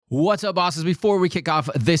What's up, bosses? Before we kick off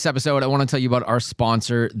this episode, I want to tell you about our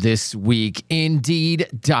sponsor this week,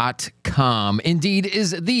 Indeed.com. Indeed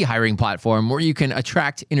is the hiring platform where you can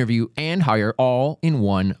attract, interview, and hire all in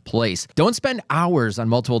one place. Don't spend hours on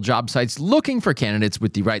multiple job sites looking for candidates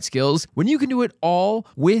with the right skills when you can do it all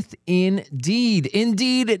with Indeed.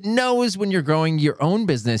 Indeed knows when you're growing your own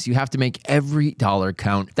business, you have to make every dollar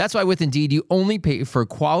count. That's why with Indeed, you only pay for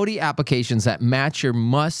quality applications that match your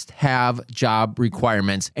must-have job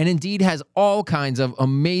requirements. And Indeed has all kinds of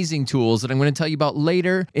amazing tools that I'm going to tell you about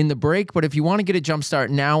later in the break. But if you want to get a jump start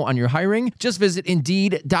now on your hiring, just visit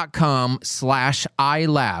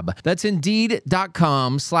Indeed.com/iLab. That's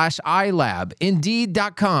Indeed.com/iLab.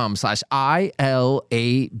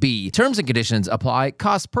 Indeed.com/ILAB. Terms and conditions apply.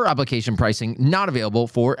 Cost per application pricing not available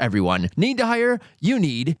for everyone. Need to hire? You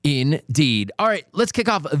need Indeed. All right, let's kick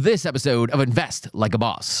off this episode of Invest Like a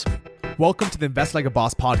Boss. Welcome to the Invest Like a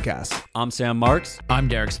Boss podcast. I'm Sam Marks. I'm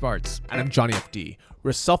Derek Sparts. And I'm Johnny FD.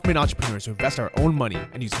 We're self-made entrepreneurs who invest our own money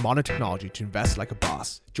and use modern technology to invest like a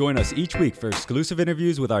boss. Join us each week for exclusive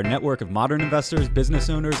interviews with our network of modern investors, business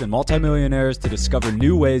owners, and multimillionaires to discover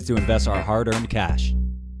new ways to invest our hard-earned cash.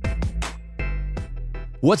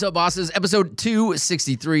 What's up, bosses? Episode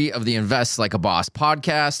 263 of the Invest Like a Boss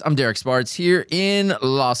podcast. I'm Derek Sparts here in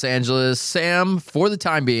Los Angeles. Sam, for the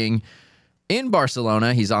time being, in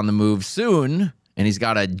Barcelona. He's on the move soon, and he's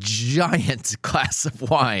got a giant glass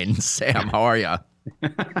of wine. Sam, how are you?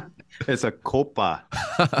 It's a copa.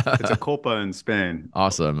 It's a copa in Spain.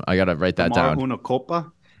 Awesome. I gotta write that down. Una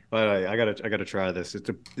copa. But I gotta try this.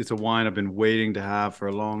 It's a wine I've been waiting to have for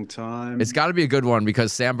a long time. It's got to be a good one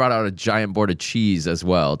because Sam brought out a giant board of cheese as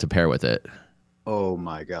well to pair with it. Oh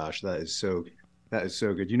my gosh, that is so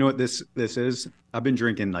good. You know what this is? I've been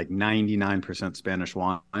drinking like 99% Spanish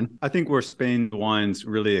wine. I think where Spain wines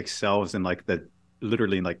really excels in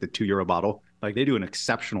literally in the €2 bottle. Like they do an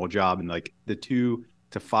exceptional job in like the €2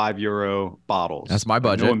 to €5 bottles. That's my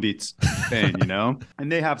budget. No one beats Spain,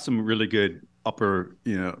 And they have some really good upper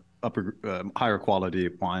higher quality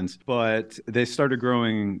wines, but they started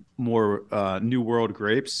growing more New World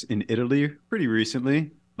grapes in Italy pretty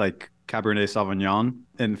recently, like Cabernet Sauvignon.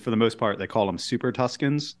 And for the most part, they call them Super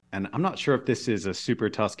Tuscans. And I'm not sure if this is a Super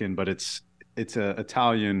Tuscan, but it's a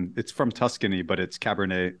Italian. It's from Tuscany, but it's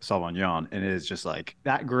Cabernet Sauvignon. And it is just like,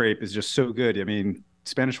 that grape is just so good. I mean,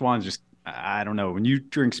 Spanish wines just, I don't know. When you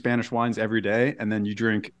drink Spanish wines every day and then you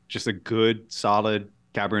drink just a good, solid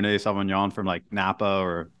Cabernet Sauvignon from like Napa,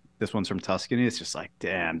 or this one's from Tuscany, it's just like,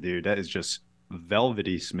 damn, dude, that is just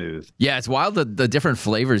velvety smooth. Yeah, it's wild the different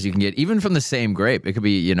flavors you can get, even from the same grape. It could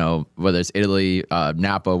be, whether it's Italy,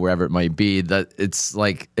 Napa, wherever it might be, that it's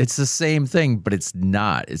like, it's the same thing, but it's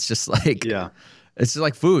not. It's just like, yeah. It's just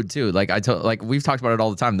like food too. Like we've talked about it all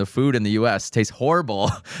the time. The food in the US tastes horrible.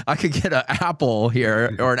 I could get an apple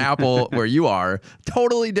here or an apple where you are,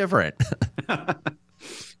 totally different.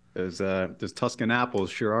 Those Tuscan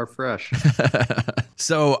apples sure are fresh.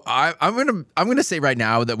 So I'm gonna say right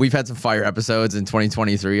now that we've had some fire episodes in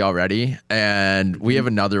 2023 already, and we have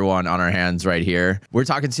another one on our hands right here. We're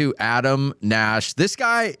talking to Adam Nash. This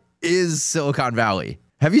guy is Silicon Valley.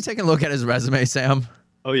 Have you taken a look at his resume, Sam?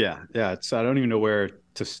 Oh yeah. I don't even know where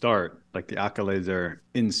to start. Like the accolades are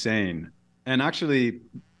insane. And actually,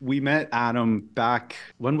 we met Adam back.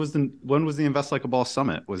 When was the Invest Like a Boss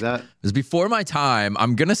Summit? Was that? It was before my time.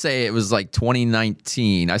 I'm gonna say it was like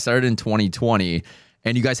 2019. I started in 2020.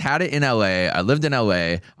 And you guys had it in LA. I lived in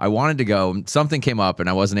LA. I wanted to go. Something came up and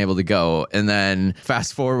I wasn't able to go. And then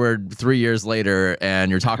fast forward 3 years later, and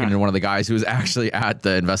you're talking to one of the guys who was actually at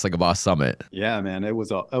the Invest Like a Boss Summit. Yeah, man, it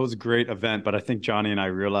was a great event. But I think Johnny and I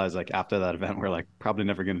realized like after that event, we're like probably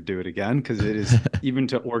never going to do it again, because it is even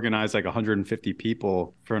to organize like 150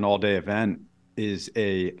 people for an all-day event is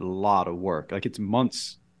a lot of work. Like it's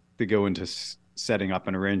months to go into setting up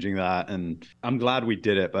and arranging that. And I'm glad we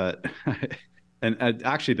did it, but. And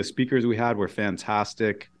actually, the speakers we had were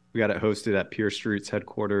fantastic. We got it hosted at Pier Street's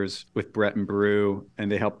headquarters with Brett and Brew,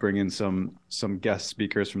 and they helped bring in some guest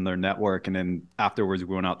speakers from their network. And then afterwards,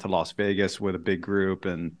 we went out to Las Vegas with a big group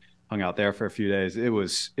and hung out there for a few days. It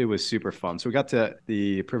was super fun. So we got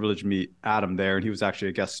the privilege to meet Adam there, and he was actually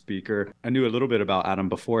a guest speaker. I knew a little bit about Adam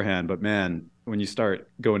beforehand, but man, when you start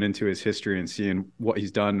going into his history and seeing what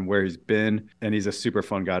he's done and where he's been, and he's a super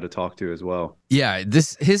fun guy to talk to as well. Yeah,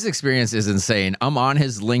 his experience is insane. I'm on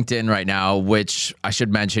his LinkedIn right now, which I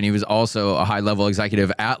should mention, he was also a high-level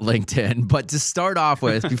executive at LinkedIn. But to start off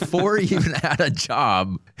with, before he even had a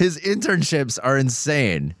job, his internships are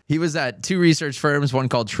insane. He was at 2 research firms, one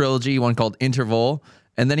called Trilogy, one called Interval.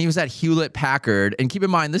 And then he was at Hewlett-Packard. And keep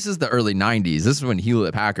in mind, this is the early 90s. This is when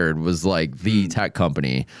Hewlett-Packard was like the tech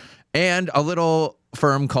company. And a little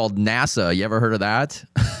firm called NASA. You ever heard of that?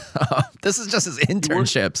 This is just his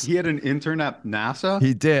internships. He had an intern at NASA?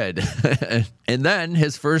 He did. And then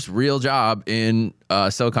his first real job in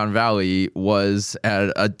Silicon Valley was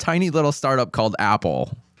at a tiny little startup called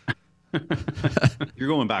Apple. You're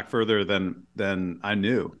going back further than I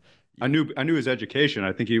knew. I knew his education.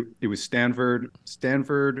 I think he was Stanford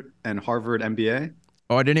and Harvard MBA.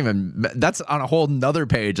 Oh, I didn't even, that's on a whole nother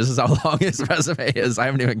page. This is how long his resume is. I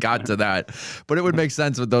haven't even got to that. But it would make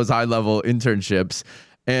sense with those high-level internships.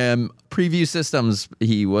 And Preview Systems,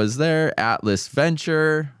 he was there. Atlas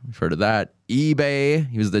Venture, we've heard of that. eBay,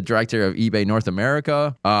 he was the director of eBay North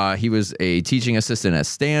America. He was a teaching assistant at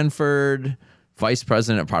Stanford. Vice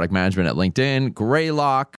President of Product Management at LinkedIn,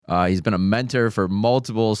 Greylock. He's been a mentor for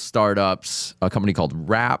multiple startups, a company called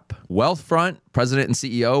Wrap. Wealthfront, President and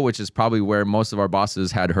CEO, which is probably where most of our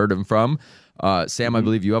bosses had heard him from. Sam, I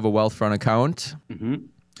believe you have a Wealthfront account.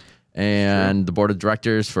 And the board of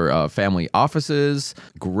directors for family offices,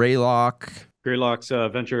 Greylock. Greylock's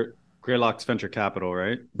venture capital,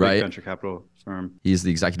 right? Right. Venture capital firm. He's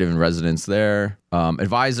the executive in residence there,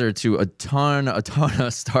 advisor to a ton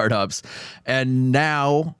of startups, and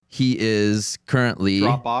now he is currently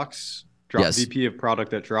Dropbox. Yes. VP of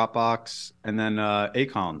product at Dropbox, and then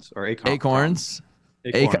Acorns. Acorns.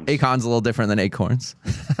 Acon's a little different than Acorns.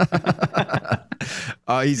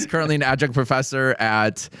 He's currently an adjunct professor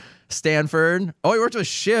at Stanford. Oh, he worked with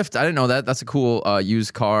Shift. I didn't know that. That's a cool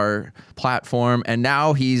used car platform. And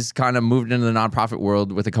now he's kind of moved into the nonprofit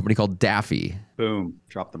world with a company called Daffy. Boom.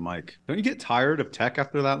 Drop the mic. Don't you get tired of tech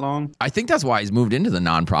after that long? I think that's why he's moved into the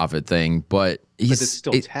nonprofit thing, but it's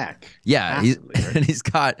still tech. Yeah. And he's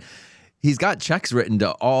got checks written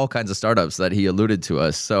to all kinds of startups that he alluded to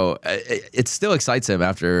us. So it still excites him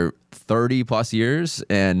after 30 plus years.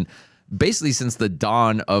 And basically since the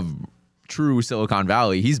dawn of true Silicon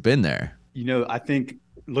Valley, he's been there. I think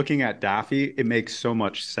looking at Daffy, it makes so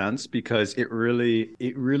much sense because it really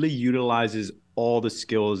utilizes all the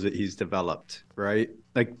skills that he's developed, right?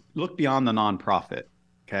 Like look beyond the nonprofit.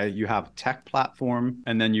 Okay. You have tech platform,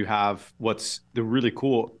 and then you have what's the really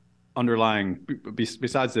cool underlying,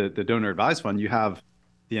 besides the donor advised fund, you have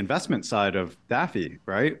the investment side of Daffy,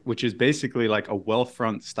 right? Which is basically like a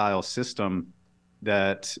Wealthfront style system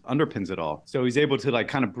that underpins it all. So he's able to like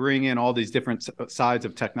kind of bring in all these different sides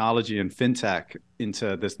of technology and fintech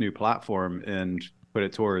into this new platform and put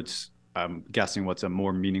it towards, I'm guessing, what's a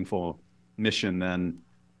more meaningful mission than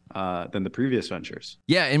the previous ventures.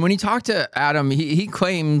 Yeah, and when you talk to Adam, he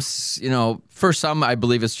claims, for some I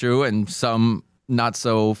believe it's true, and some not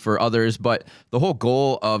so for others, but the whole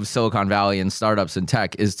goal of Silicon Valley and startups and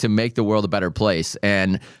tech is to make the world a better place.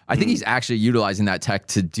 And I think he's actually utilizing that tech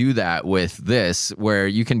to do that with this, where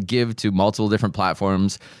you can give to multiple different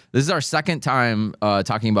platforms. This is our second time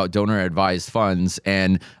talking about donor advised funds.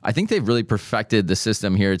 And I think they've really perfected the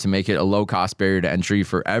system here to make it a low cost barrier to entry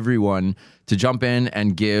for everyone to jump in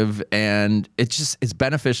and give. And it's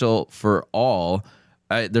beneficial for all.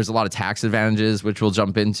 There's a lot of tax advantages, which we'll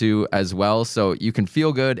jump into as well. So you can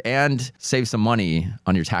feel good and save some money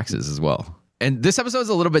on your taxes as well. And this episode is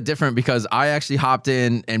a little bit different because I actually hopped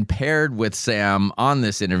in and paired with Sam on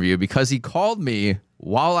this interview because he called me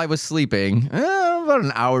while I was sleeping, about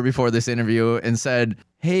an hour before this interview, and said,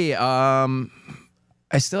 hey, I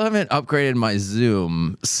still haven't upgraded my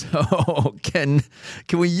Zoom. So can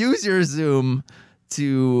we use your Zoom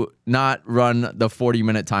to not run the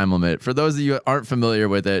 40-minute time limit? For those of you who aren't familiar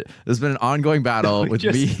with it, there's been an ongoing battle with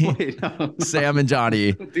Sam and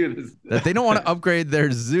Johnny that they don't want to upgrade their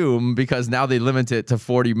Zoom because now they limit it to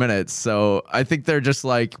 40 minutes. So I think they're just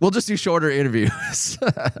like, we'll just do shorter interviews.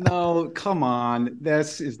 No, come on.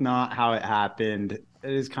 This is not how it happened.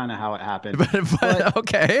 It is kind of how it happened. But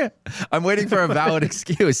okay. I'm waiting for a valid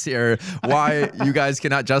excuse here why you guys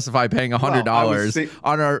cannot justify paying $100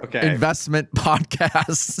 on our investment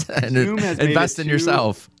podcast and invest in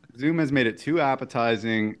yourself. Zoom has made it too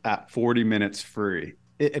appetizing at 40 minutes free.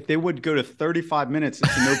 If they would go to 35 minutes,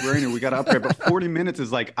 it's a no-brainer. We got to upgrade. But 40 minutes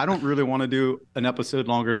is like, I don't really want to do an episode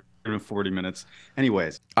longer than 40 minutes.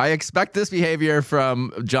 Anyways. I expect this behavior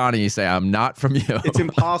from Johnny, Sam, not from you. It's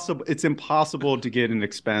impossible. It's impossible to get an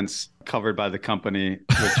expense covered by the company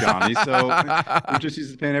with Johnny. So we're just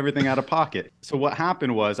used to paying everything out of pocket. So what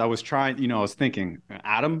happened was I was thinking,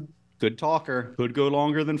 Adam, good talker, could go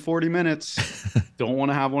longer than 40 minutes. Don't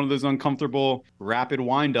want to have one of those uncomfortable rapid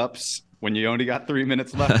wind-ups when you only got 3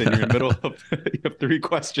 minutes left and you're in the middle of you have 3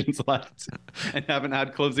 questions left and haven't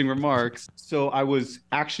had closing remarks. So I was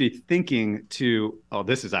actually thinking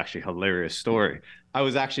this is actually a hilarious story. I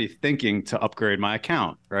was actually thinking to upgrade my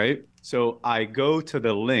account, right? So I go to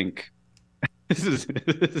the link this is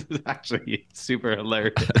actually super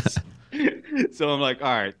hilarious. So I'm like,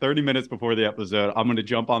 all right, 30 minutes before the episode, I'm going to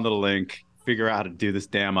jump onto the link, figure out how to do this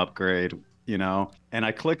damn upgrade, you know? And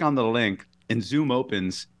I click on the link and Zoom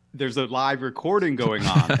opens. There's a live recording going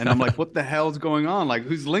on. And I'm like, what the hell's going on? Like,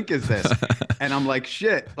 whose link is this? And I'm like,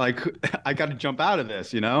 shit, like, I got to jump out of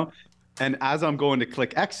this, you know? And as I'm going to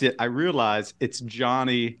click exit, I realize it's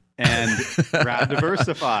Johnny and Rad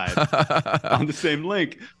Diversified on the same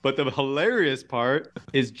link. But the hilarious part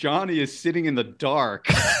is Johnny is sitting in the dark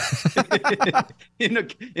in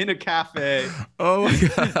a cafe. Oh my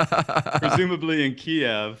God. Presumably in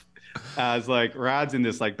Kiev, as like Rad's in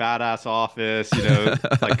this like badass office, you know,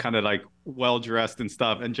 like kind of like well dressed and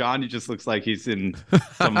stuff, and Johnny just looks like he's in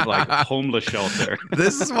some like homeless shelter.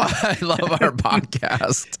 This is why I love our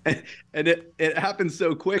podcast. And it happened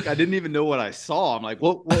so quick. I didn't even know what I saw. I'm like,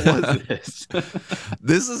 what was this?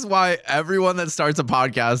 This is why everyone that starts a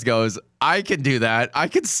podcast goes, I can do that. I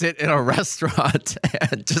can sit in a restaurant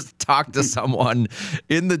and just talk to someone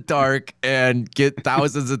in the dark and get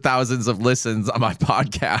thousands and thousands of listens on my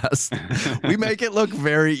podcast. We make it look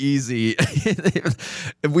very easy.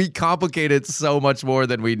 We complicate it so much more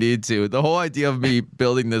than we need to. The whole idea of me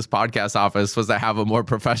building this podcast office was to have a more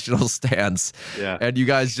professional stance. Yeah. And you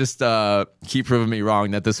guys just keep proving me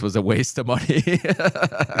wrong that this was a waste of money.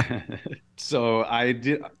 So I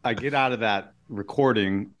get out of that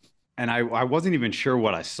recording. And I wasn't even sure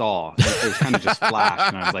what I saw. It was kind of just flash.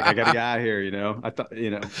 And I was like, I got to get out of here, you know? I thought, you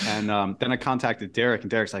know, and then I contacted Derek, and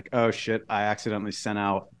Derek's like, oh shit, I accidentally sent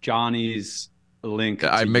out Johnny's link.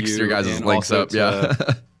 I mixed your guys' links up. Yeah.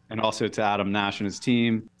 And also to Adam Nash and his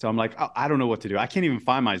team. So I'm like, I don't know what to do. I can't even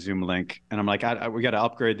find my Zoom link. And I'm like, we got to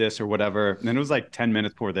upgrade this or whatever. And then it was like 10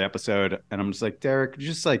 minutes before the episode. And I'm just like, Derek,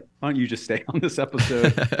 just like, why don't you just stay on this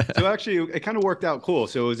episode? So actually, it kind of worked out cool.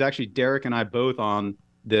 So it was actually Derek and I both on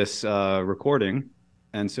this recording,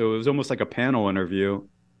 and so it was almost like a panel interview,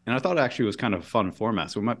 and I thought it actually was kind of a fun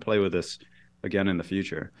format, so we might play with this again in the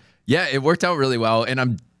future. Yeah, it worked out really well, and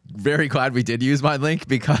I'm very glad we did use my link,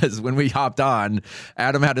 because when we hopped on,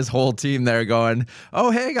 Adam had his whole team there going,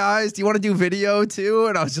 oh, hey guys, do you want to do video too?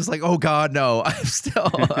 And I was just like, oh God, no.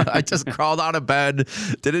 I just crawled out of bed,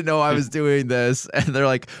 didn't know I was doing this. And they're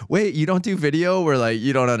like, wait, you don't do video? We're like,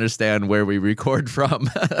 you don't understand where we record from.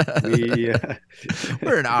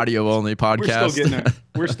 We're an audio only podcast.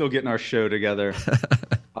 We're still getting our show together.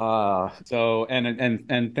 So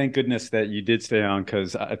and thank goodness that you did stay on,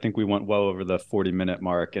 because I think we went well over the 40-minute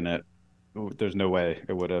mark, and there's no way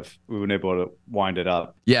we wouldn't able to wind it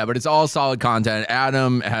up. Yeah, but it's all solid content.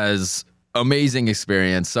 Adam has amazing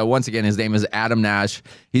experience. So once again, his name is Adam Nash.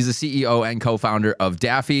 He's the CEO and co-founder of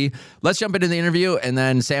Daffy. Let's jump into the interview, and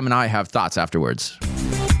then Sam and I have thoughts afterwards.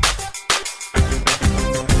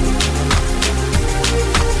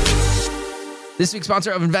 This week's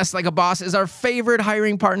sponsor of Invest Like a Boss is our favorite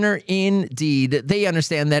hiring partner, Indeed. They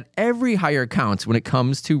understand that every hire counts when it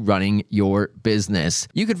comes to running your business.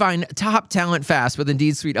 You can find top talent fast with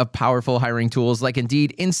Indeed's suite of powerful hiring tools like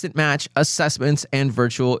Indeed Instant Match, assessments, and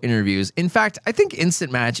virtual interviews. In fact, I think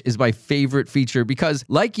Instant Match is my favorite feature because,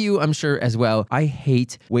 like you, I'm sure as well, I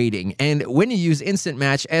hate waiting. And when you use Instant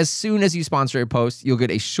Match, as soon as you sponsor a post, you'll get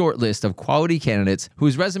a short list of quality candidates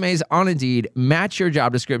whose resumes on Indeed match your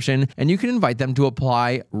job description, and you can invite them to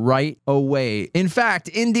apply right away. In fact,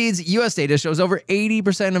 Indeed's US data shows over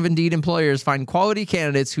 80% of Indeed employers find quality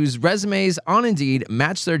candidates whose resumes on Indeed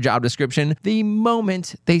match their job description the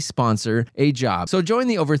moment they sponsor a job. So join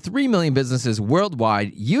the over 3 million businesses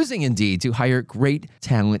worldwide using Indeed to hire great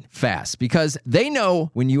talent fast, because they know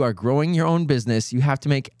when you are growing your own business, you have to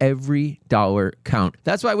make every dollar count.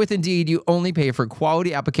 That's why with Indeed, you only pay for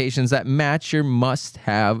quality applications that match your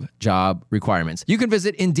must-have job requirements. You can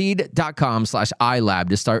visit Indeed.com/iLab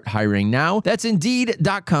to start hiring now. That's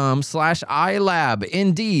Indeed.com/iLab.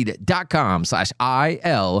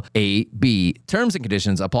 Indeed.com/ILAB. Terms and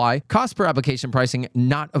conditions apply. Cost per application pricing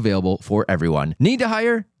not available for everyone. Need to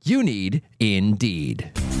hire? You need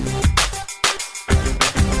Indeed.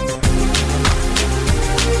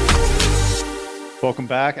 Welcome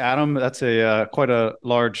back, Adam. That's quite a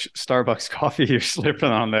large Starbucks coffee you're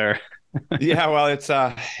slipping on there. Yeah, well,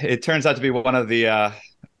 it turns out to be one of the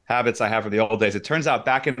habits I have from the old days. It turns out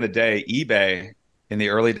back in the day, eBay in the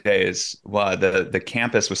early days, the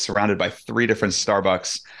campus was surrounded by 3 different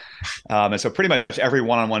Starbucks. And so pretty much every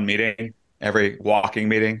one-on-one meeting, every walking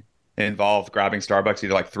meeting involved grabbing Starbucks,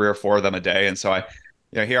 either like 3 or 4 of them a day. And so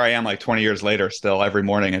here I am like 20 years later, still every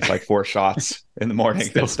morning, it's like 4 shots in the morning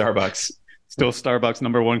at Starbucks. Still Starbucks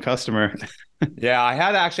 #1 customer. Yeah,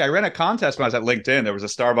 I ran a contest when I was at LinkedIn. There was a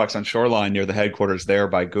Starbucks on Shoreline near the headquarters there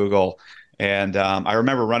by Google. And I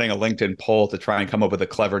remember running a LinkedIn poll to try and come up with a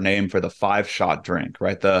clever name for the 5-shot drink,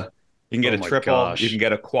 right? You can get a triple, you can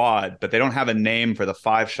get a quad, but they don't have a name for the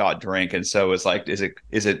 5-shot drink. And so it's like, is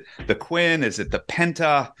it the Quinn? Is it the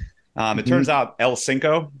Penta? It turns out El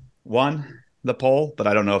Cinco won the poll, but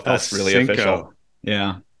I don't know if that's really official.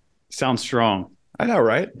 Yeah. Sounds strong. I know,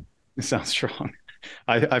 right? It sounds strong.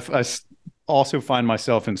 I also find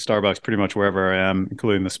myself in Starbucks pretty much wherever I am,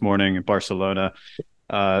 including this morning in Barcelona.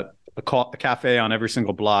 A cafe on every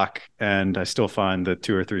single block, and I still find the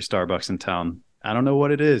 2 or 3 Starbucks in town. I don't know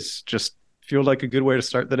what it is. Just feel like a good way to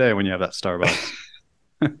start the day when you have that Starbucks.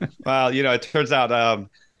 Well, it turns out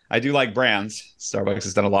I do like brands. Starbucks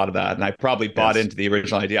has done a lot of that, and I probably bought into the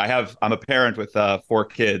original idea. I'm a parent with 4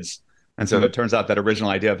 kids, and so it turns out that original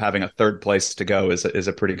idea of having a third place to go is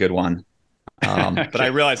a pretty good one. But I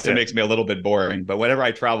realized it makes me a little bit boring. But whenever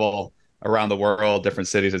I travel around the world, different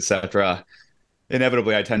cities, etc.,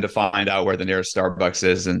 inevitably I tend to find out where the nearest Starbucks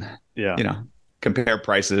is, and compare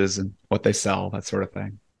prices and what they sell, that sort of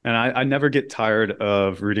thing. And I never get tired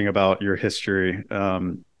of reading about your history.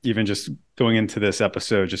 Even just going into this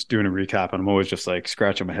episode, just doing a recap, and I'm always just like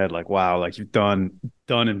scratching my head, like, wow, like you've done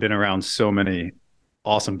and been around so many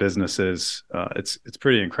awesome businesses. It's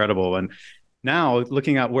pretty incredible. And now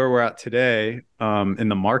looking at where we're at today in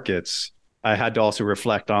the markets, I had to also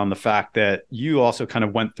reflect on the fact that you also kind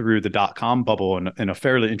of went through the .com bubble in a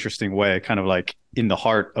fairly interesting way, kind of like in the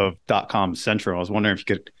heart of .com central. I was wondering if you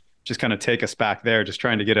could just kind of take us back there, just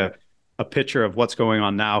trying to get a picture of what's going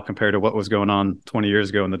on now compared to what was going on 20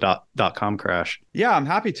 years ago in the .com crash. Yeah, I'm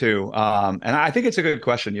happy to. And I think it's a good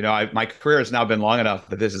question. My career has now been long enough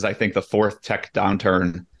that this is, I think, the 4th tech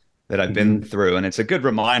downturn that I've been through. And it's a good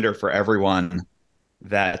reminder for everyone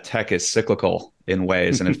that tech is cyclical in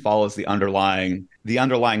ways, and it follows the underlying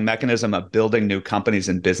mechanism of building new companies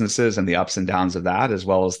and businesses and the ups and downs of that, as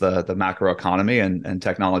well as the macro economy and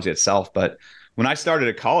technology itself. But when I started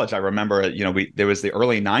at college, I remember, there was the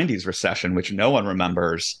early 90s recession, which no one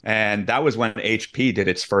remembers. And that was when HP did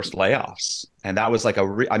its first layoffs. And that was like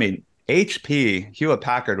HP, Hewlett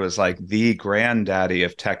Packard, was like the granddaddy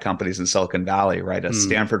of tech companies in Silicon Valley, right? A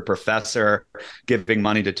Stanford professor giving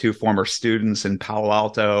money to 2 former students in Palo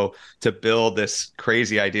Alto to build this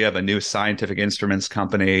crazy idea of a new scientific instruments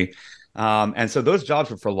company. And so those jobs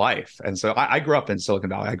were for life. And so I grew up in Silicon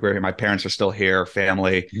Valley. I grew here. My parents are still here,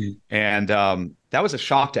 family. And that was a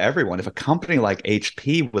shock to everyone. If a company like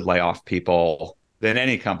HP would lay off people, then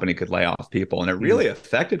any company could lay off people. And it really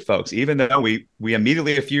affected folks, even though we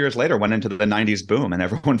immediately, a few years later, went into the 90s boom and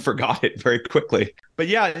everyone forgot it very quickly. But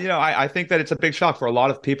yeah, I think that it's a big shock for a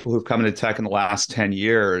lot of people who've come into tech in the last 10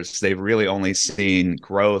 years. They've really only seen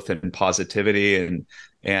growth and positivity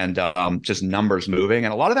and just numbers moving.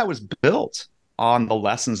 And a lot of that was built on the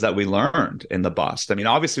lessons that we learned in the bust. I mean,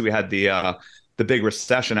 obviously we had the big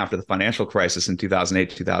recession after the financial crisis in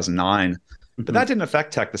 2008, 2009, but that didn't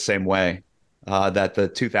affect tech the same way that the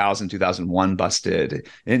 2001 bust did.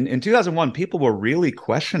 In 2001, people were really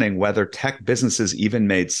questioning whether tech businesses even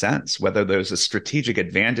made sense, whether there's a strategic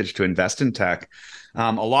advantage to invest in tech.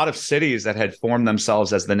 A lot of cities that had formed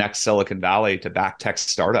themselves as the next Silicon Valley to back tech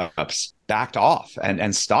startups backed off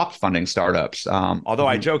and stopped funding startups. Although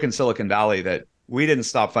I joke in Silicon Valley that we didn't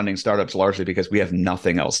stop funding startups largely because we have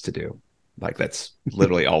nothing else to do. Like that's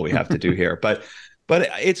literally all we have to do here. But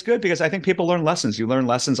it's good because I think people learn lessons. You learn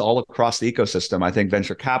lessons all across the ecosystem. I think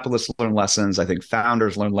venture capitalists learn lessons. I think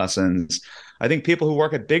founders learn lessons. I think people who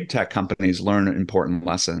work at big tech companies learn important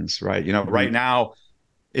lessons, right? Right now,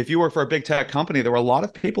 if you work for a big tech company, there were a lot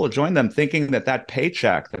of people who joined them thinking that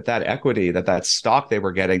paycheck, that equity, that stock they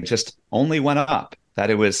were getting just only went up, that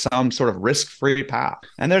it was some sort of risk-free path.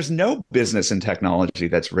 And there's no business in technology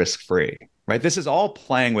that's risk-free, right? This is all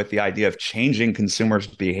playing with the idea of changing consumers'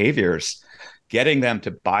 behaviors, getting them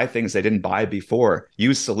to buy things they didn't buy before,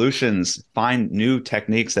 use solutions, find new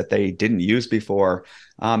techniques that they didn't use before.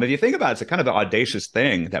 If you think about it, it's a kind of an audacious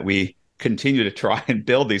thing that we continue to try and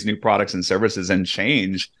build these new products and services and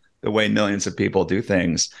change the way millions of people do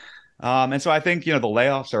things. And so I think, the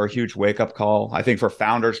layoffs are a huge wake-up call, I think, for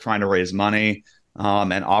founders trying to raise money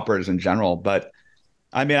and operators in general. But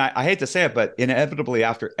I mean, I hate to say it, but inevitably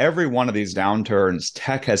after every one of these downturns,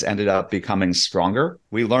 tech has ended up becoming stronger.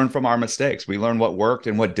 We learn from our mistakes. We learn what worked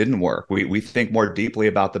and what didn't work. We think more deeply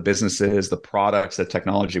about the businesses, the products, the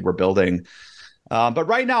technology we're building. But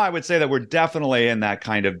right now, I would say that we're definitely in that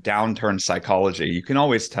kind of downturn psychology. You can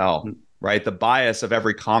always tell right? The bias of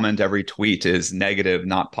every comment, every tweet is negative,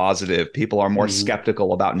 not positive. People are more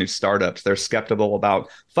skeptical about new startups. They're skeptical about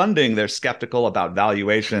funding. They're skeptical about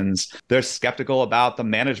valuations. They're skeptical about the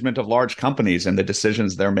management of large companies and the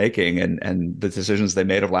decisions they're making and the decisions they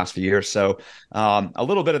made over the last few years. So a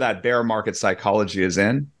little bit of that bear market psychology is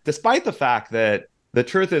in, despite the fact that the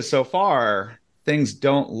truth is so far, things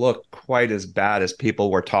don't look quite as bad as people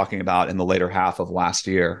were talking about in the later half of last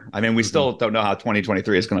year. I mean, we still don't know how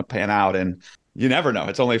 2023 is going to pan out, and you never know.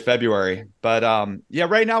 It's only February. But yeah,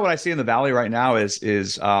 right now, what I see in the Valley right now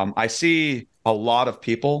is I see a lot of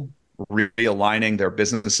people realigning their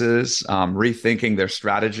businesses, rethinking their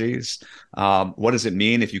strategies. What does it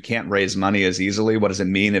mean if you can't raise money as easily? What does it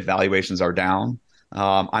mean if valuations are down?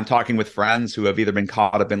 I'm talking with friends who have either been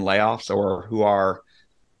caught up in layoffs or who are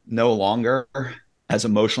no longer as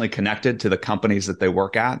emotionally connected to the companies that they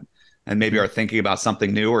work at, and maybe are thinking about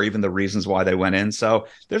something new or even the reasons why they went in. So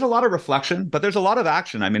there's a lot of reflection, but there's a lot of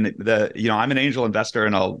action. I mean, I'm an angel investor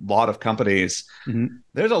in a lot of companies.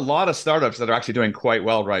 There's a lot of startups that are actually doing quite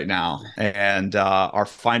well right now and are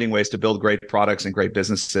finding ways to build great products and great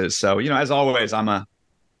businesses. So, as always, I'm a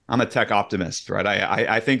tech optimist, right?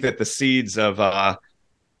 I think that the seeds of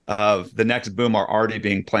the next boom are already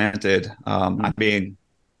being planted.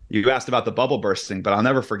 You asked about the bubble bursting, but I'll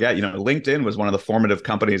never forget, LinkedIn was one of the formative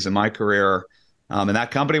companies in my career. And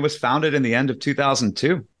that company was founded in the end of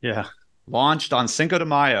 2002. Yeah. Launched on Cinco de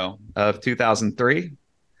Mayo of 2003.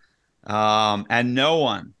 And no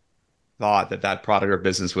one thought that product or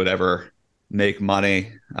business would ever make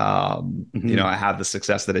money, have the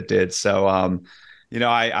success that it did. So,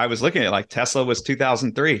 I was looking at Tesla was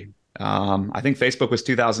 2003. I think Facebook was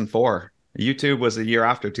 2004. YouTube was a year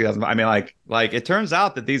after 2000. I mean, it turns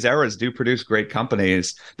out that these eras do produce great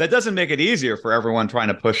companies. That doesn't make it easier for everyone trying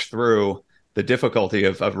to push through the difficulty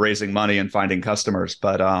of raising money and finding customers.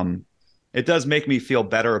 But it does make me feel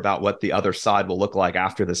better about what the other side will look like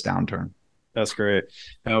after this downturn. That's great.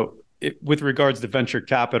 Now, with regards to venture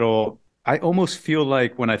capital, I almost feel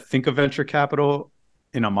like when I think of venture capital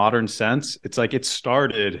in a modern sense, it's like it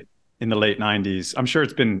started in the late 90s. I'm sure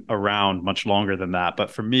it's been around much longer than that. But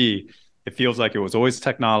for me, it feels like it was always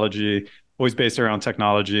technology, always based around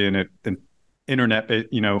technology, and internet,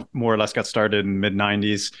 more or less got started in the mid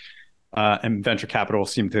 90s, and venture capital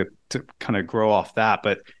seemed to kind of grow off that.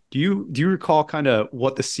 But do you recall kind of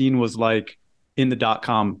what the scene was like in the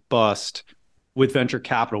 .com bust with venture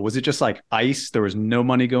capital? Was it just like ice? There was no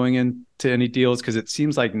money going into any deals? Because it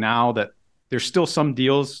seems like now that there's still some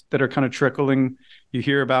deals that are kind of trickling you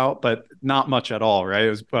hear about, but not much at all,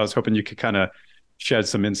 right? I was hoping you could kind of shed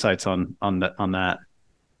some insights on that.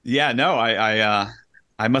 Yeah, no,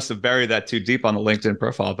 I must have buried that too deep on the LinkedIn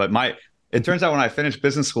profile. But it turns out when I finished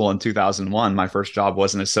business school in 2001, my first job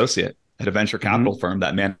was an associate at a venture capital firm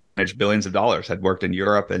that managed billions of dollars, had worked in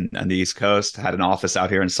Europe and the East Coast, had an office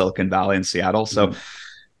out here in Silicon Valley and Seattle. So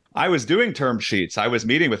I was doing term sheets. I was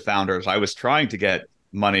meeting with founders. I was trying to get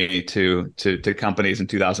money to companies in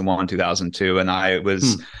 2001, 2002. And I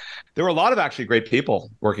was... There were a lot of actually great people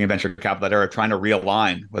working in venture capital that era trying to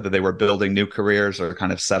realign, whether they were building new careers or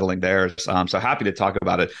kind of settling theirs. So happy to talk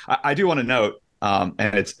about it. I do want to note, and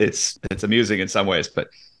it's amusing in some ways, but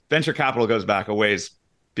venture capital goes back a ways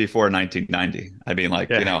before 1990. I mean,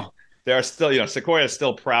 there are still, Sequoia is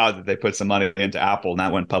still proud that they put some money into Apple, and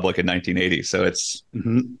that went public in 1980. So it's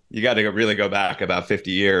you got to really go back about 50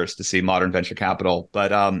 years to see modern venture capital.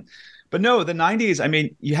 But no, the 90s, I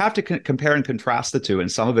mean, you have to compare and contrast the two,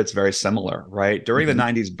 and some of it's very similar, right? During the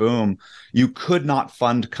 90s boom, you could not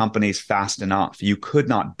fund companies fast enough. You could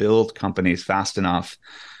not build companies fast enough.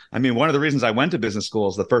 I mean, one of the reasons I went to business school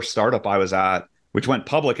is the first startup I was at, which went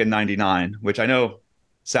public in 99, which I know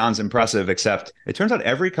sounds impressive, except it turns out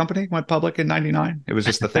every company went public in 99. It was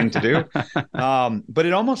just the thing to do. But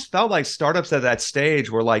it almost felt like startups at that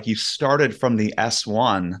stage were like you started from the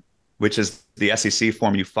S1, which is the SEC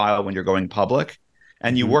form you file when you're going public,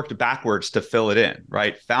 and you worked backwards to fill it in,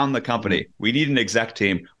 right? Found the company. We need an exec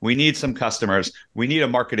team. We need some customers. We need a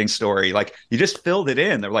marketing story. Like you just filled it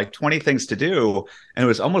in. There were like 20 things to do. And it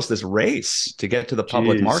was almost this race to get to the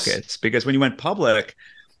public markets, because when you went public,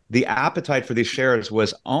 the appetite for these shares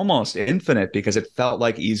was almost infinite because it felt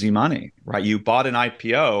like easy money, right? You bought an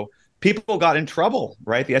IPO. People got in trouble,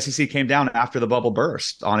 right? The SEC came down after the bubble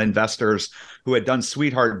burst on investors who had done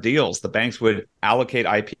sweetheart deals. The banks would allocate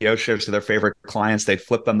IPO shares to their favorite clients. They'd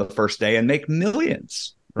flip them the first day and make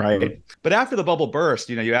millions, right? But after the bubble burst,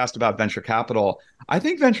 you asked about venture capital. I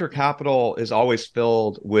think venture capital is always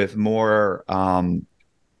filled with more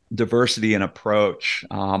diversity and approach.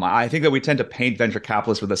 I think that we tend to paint venture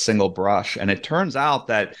capitalists with a single brush. And it turns out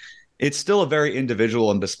that it's still a very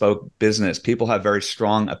individual and bespoke business. People have very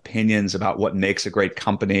strong opinions about what makes a great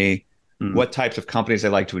company, what types of companies they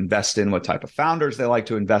like to invest in, what type of founders they like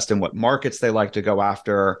to invest in, what markets they like to go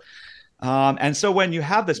after. And so when you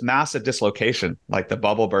have this massive dislocation, like the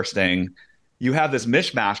bubble bursting, you have this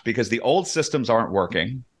mishmash because the old systems aren't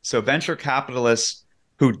working. So venture capitalists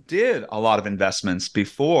who did a lot of investments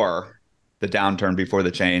before the downturn, before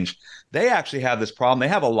the change, they actually have this problem. They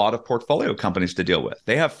have a lot of portfolio companies to deal with.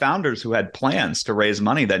 They have founders who had plans to raise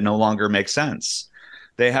money that no longer make sense.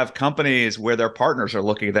 They have companies where their partners are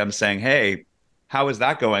looking at them saying, hey, how is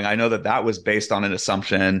that going? I know that that was based on an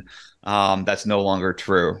assumption that's no longer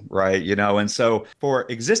true, right? And so for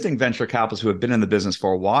existing venture capitalists who have been in the business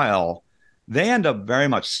for a while, they end up very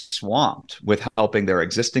much swamped with helping their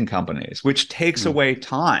existing companies, which takes away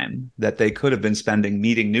time that they could have been spending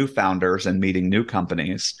meeting new founders and meeting new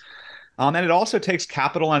companies. And it also takes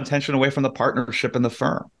capital and attention away from the partnership in the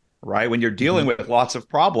firm, right? When you're dealing with lots of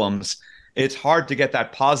problems, it's hard to get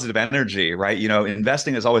that positive energy, right?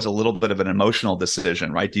 Investing is always a little bit of an emotional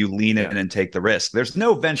decision, right? Do you lean in and take the risk? There's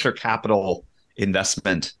no venture capital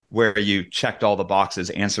investment where you checked all the boxes,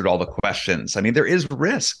 answered all the questions. I mean, there is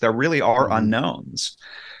risk. There really are unknowns.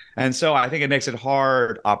 And so I think it makes it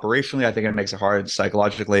hard operationally. I think it makes it hard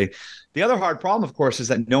psychologically. The other hard problem, of course, is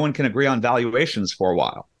that no one can agree on valuations for a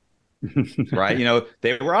while. Right?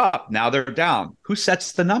 They were up, now they're down. Who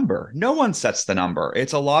sets the number? No one sets the number.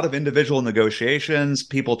 It's a lot of individual negotiations.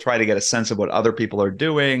 People try to get a sense of what other people are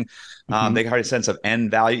doing. They get a sense of end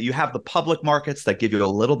value. You have the public markets that give you a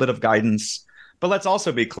little bit of guidance. But let's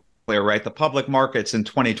also be clear, right? The public markets in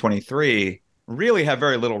 2023 really have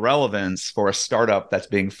very little relevance for a startup that's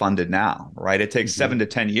being funded now, right? It takes 7 to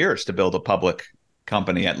 10 years to build a public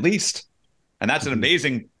company at least. And that's an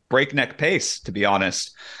amazing breakneck pace, to be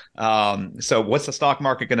honest. So what's the stock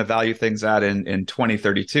market going to value things at in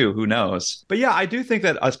 2032? Who knows? But yeah, I do think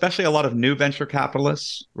that especially a lot of new venture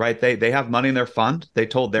capitalists, right? They have money in their fund. They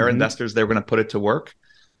told their investors they were going to put it to work.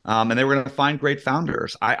 And they were going to find great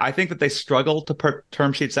founders. I think that they struggle to put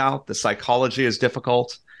term sheets out. The psychology is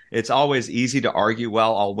difficult. It's always easy to argue,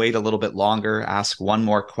 well, I'll wait a little bit longer, ask one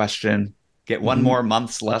more question, get one more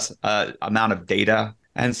month's less amount of data.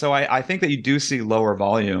 And so I think that you do see lower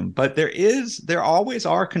volume, but there always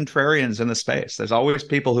are contrarians in the space. There's always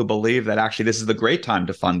people who believe that actually this is the great time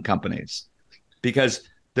to fund companies because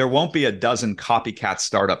there won't be a dozen copycat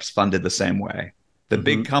startups funded the same way. The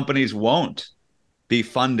big companies won't be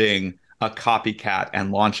funding a copycat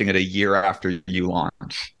and launching it a year after you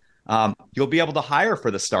launch. You'll be able to hire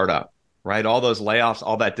for the startup, right? All those layoffs,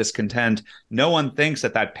 all that discontent. No one thinks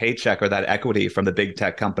that paycheck or that equity from the big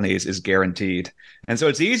tech companies is guaranteed. And so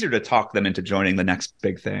it's easier to talk them into joining the next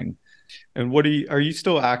big thing. And are you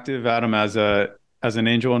still active, Adam, as an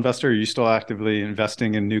angel investor? Are you still actively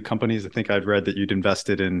investing in new companies? I think I've read that you'd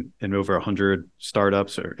invested in over 100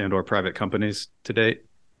 startups or private companies to date.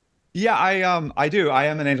 Yeah, I do. I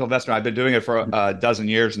am an angel investor. I've been doing it for a dozen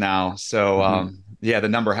years now. So yeah, the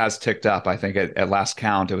number has ticked up. I think at last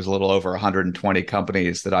count, it was a little over 120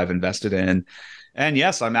 companies that I've invested in. And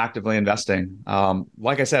yes, I'm actively investing.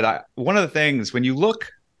 Like I said, one of the things when you look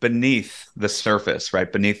beneath the surface, right,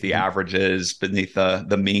 beneath the averages, beneath the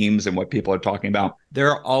memes and what people are talking about,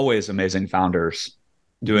 there are always amazing founders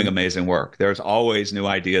doing amazing work. There's always new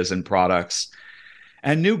ideas and products.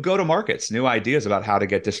 And new go-to-markets, new ideas about how to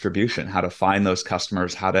get distribution, how to find those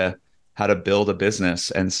customers, how to build a business.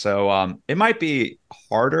 And so it might be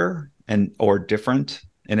harder or different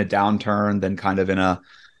in a downturn than kind of in a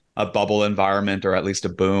bubble environment or at least a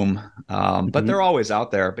boom. But they're always out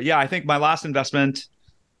there. But yeah, I think my last investments,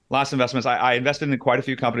 I invested in quite a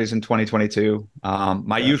few companies in 2022.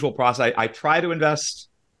 My usual process, I try to invest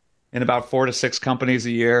in about 4 to 6 companies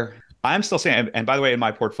a year. I'm still saying, and by the way, in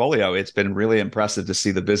my portfolio, it's been really impressive to see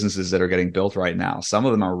the businesses that are getting built right now. Some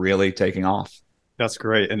of them are really taking off. That's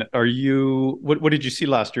great. And what did you see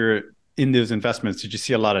last year in those investments? Did you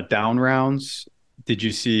see a lot of down rounds? Did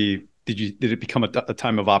it become a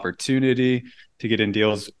time of opportunity to get in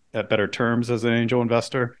deals at better terms as an angel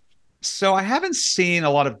investor? So I haven't seen a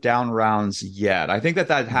lot of down rounds yet. I think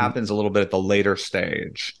that happens a little bit at the later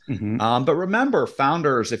stage. But remember,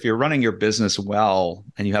 founders, if you're running your business well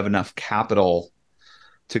and you have enough capital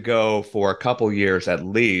to go for a couple years at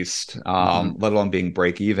least, let alone being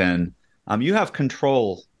break even, you have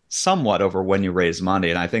control somewhat over when you raise money.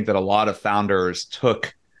 And I think that a lot of founders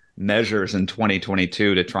took measures in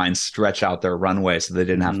 2022 to try and stretch out their runway so they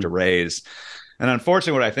didn't have to raise. And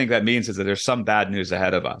unfortunately, what I think that means is that there's some bad news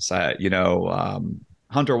ahead of us.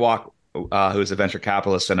 Hunter Walk, who's a venture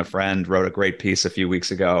capitalist and a friend, wrote a great piece a few weeks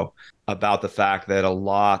ago about the fact that a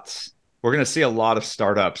lot we're going to see a lot of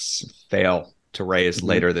startups fail to raise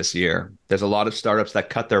later this year. There's a lot of startups that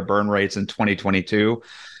cut their burn rates in 2022,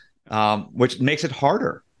 which makes it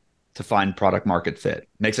harder to find product market fit,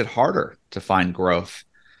 makes it harder to find growth.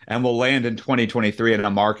 And we'll land in 2023 in a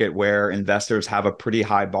market where investors have a pretty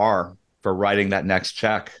high bar for writing that next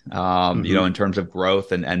check, in terms of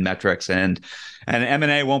growth and metrics. And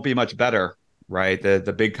M&A won't be much better, right?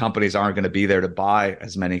 The big companies aren't going to be there to buy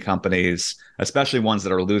as many companies, especially ones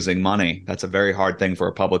that are losing money. That's a very hard thing for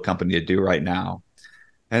a public company to do right now.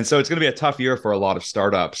 And so it's going to be a tough year for a lot of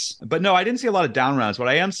startups. But no, I didn't see a lot of down rounds. What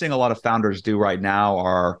I am seeing a lot of founders do right now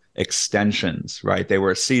are extensions, right? They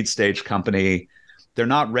were a seed stage company. They're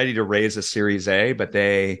not ready to raise a Series A, but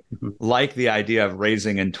they like the idea of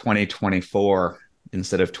raising in 2024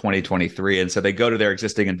 instead of 2023. And so they go to their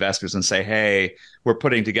existing investors and say, hey, we're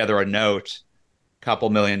putting together a note, couple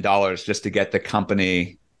 $1 million just to get the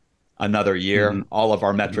company another year. All of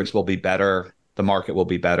our metrics will be better. The market will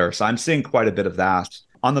be better. So I'm seeing quite a bit of that.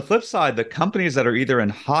 On the flip side, the companies that are either in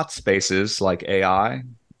hot spaces like AI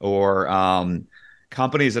or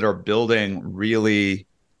companies that are building really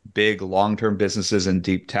big long-term businesses in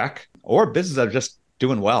deep tech, or businesses that are just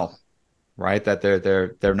doing well, right? That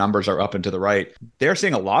their numbers are up and to the right. They're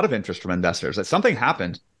seeing a lot of interest from investors. That something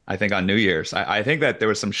happened, I think, on New Year's. I think that there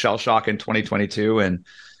was some shell shock in 2022, and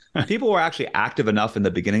people were actually active enough in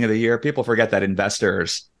the beginning of the year. People forget that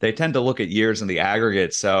investors, they tend to look at years in the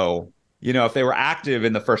aggregate. So, if they were active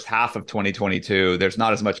in the first half of 2022, there's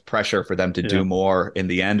not as much pressure for them to do more in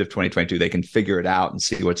the end of 2022. They can figure it out and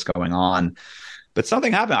see what's going on. But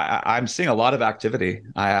something happened. I'm seeing a lot of activity.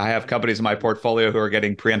 I have companies in my portfolio who are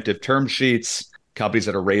getting preemptive term sheets, companies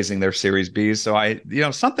that are raising their Series Bs.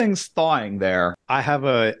 So something's thawing there. I have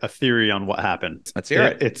a theory on what happened. Let's hear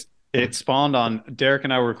it. It spawned on Derek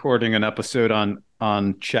and I were recording an episode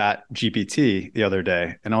on Chat GPT the other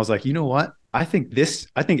day, and I was like, you know what? I think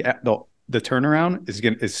the turnaround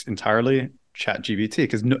is entirely Chat GPT,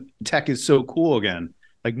 because tech is so cool again.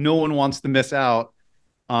 Like, no one wants to miss out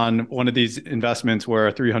on one of these investments where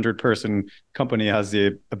a 300-person company has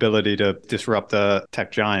the ability to disrupt a tech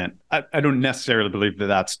giant. I don't necessarily believe that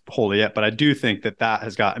that's wholly it, but I do think that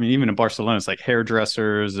has got, even in Barcelona, it's like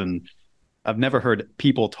hairdressers, and I've never heard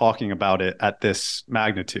people talking about it at this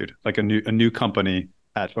magnitude, like a new company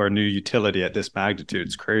or a new utility at this magnitude.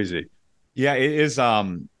 It's crazy. Yeah, it is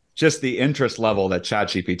just the interest level that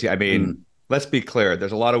ChatGPT. Let's be clear.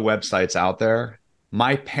 There's a lot of websites out there.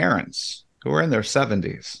 My parents, who are in their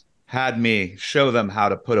 70s, had me show them how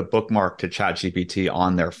to put a bookmark to ChatGPT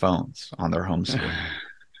on their phones, on their home screen.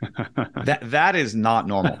 That is not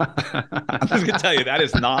normal. I'm just going to tell you, that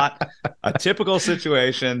is not a typical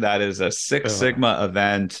situation. That is a Six Sigma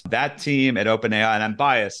event. That team at OpenAI, and I'm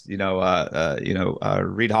biased,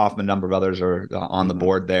 Reid Hoffman, a number of others are on the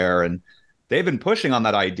board there. And they've been pushing on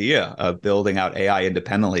that idea of building out AI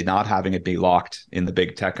independently, not having it be locked in the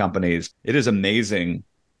big tech companies. It is amazing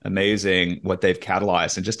what they've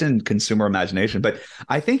catalyzed, and just in consumer imagination. But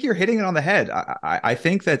I think you're hitting it on the head. I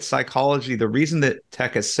think that psychology, the reason that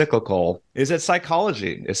tech is cyclical is that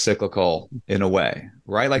psychology is cyclical in a way,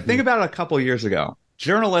 right? Like, think about it a couple of years ago.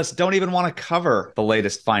 Journalists don't even want to cover the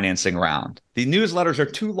latest financing round. The newsletters are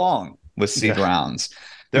too long with seed rounds.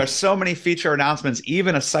 There are so many feature announcements.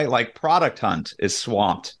 Even a site like Product Hunt is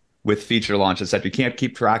swamped with feature launches that you can't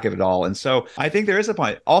keep track of it all. And so I think there is a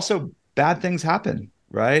point. Also, bad things happen,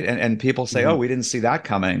 right? And people say, oh, we didn't see that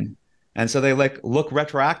coming. And so they look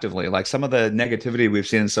retroactively. Like, some of the negativity we've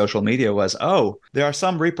seen in social media was, oh, there are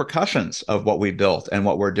some repercussions of what we built and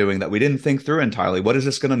what we're doing that we didn't think through entirely. What is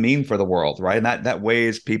this going to mean for the world, right? And that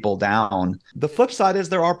weighs people down. The flip side is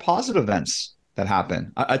there are positive events that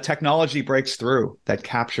happen. A technology breaks through that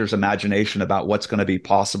captures imagination about what's going to be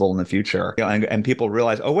possible in the future. And people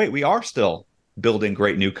realize, oh, wait, we are still building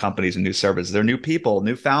great new companies and new services. There are new people,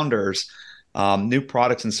 new founders, new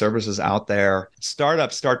products and services out there.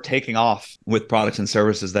 Startups start taking off with products and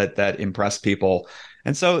services that impress people.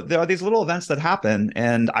 And so there are these little events that happen.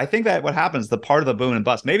 And I think that what happens, the part of the boom and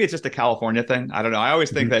bust, maybe it's just a California thing. I don't know. I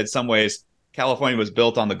always think that in some ways, California was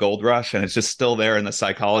built on the gold rush, and it's just still there in the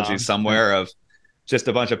psychology somewhere of just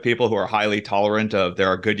a bunch of people who are highly tolerant of there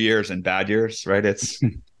are good years and bad years, right?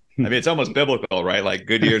 It's almost biblical, right? Like,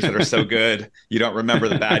 good years that are so good, you don't remember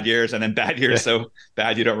the bad years, and then bad years so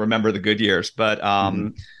bad, you don't remember the good years. But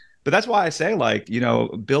that's why I say, like,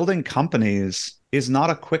 building companies is not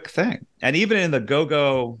a quick thing. And even in the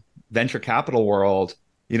go-go venture capital world,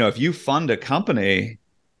 if you fund a company,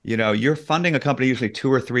 you're funding a company usually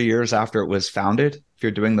 2 or 3 years after it was founded. If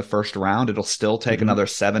you're doing the first round, it'll still take another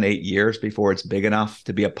 7-8 years before it's big enough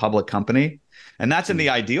to be a public company. And that's in the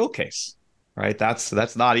ideal case. right?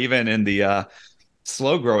 That's not even in the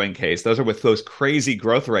slow growing case. Those are with those crazy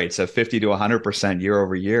growth rates of 50 to 100% year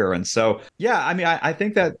over year. And so, yeah, I mean, I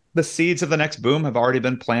think that the seeds of the next boom have already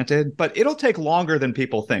been planted, but it'll take longer than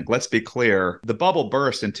people think. Let's be clear. The bubble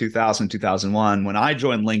burst in 2000, 2001. When I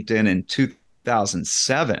joined LinkedIn in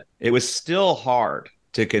 2007, it was still hard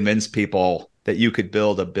to convince people that you could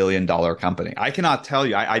build $1 billion company. I cannot tell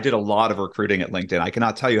you, I did a lot of recruiting at LinkedIn. I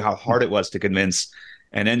cannot tell you how hard it was to convince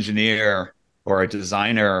an engineer or a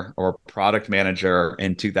designer or product manager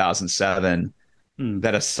in 2007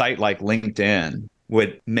 that a site like LinkedIn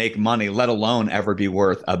would make money, let alone ever be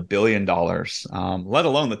worth $1 billion, let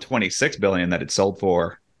alone the 26 billion that it sold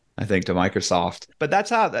for, I think, to Microsoft. But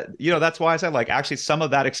that's how that's why I said, like, actually some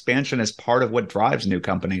of that expansion is part of what drives new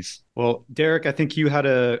companies. Well, Derek, I think you had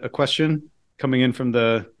a question coming in from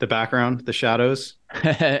the background, the shadows.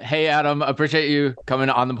 Hey, Adam, appreciate you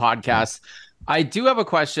coming on the podcast. I do have a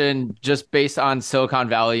question just based on Silicon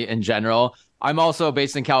Valley in general. I'm also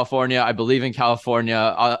based in California. I believe in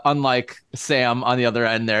California, unlike Sam on the other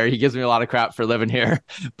end there. He gives me a lot of crap for living here.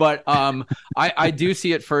 But I do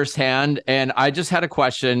see it firsthand. And I just had a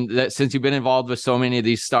question that, since you've been involved with so many of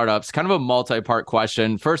these startups, kind of a multi-part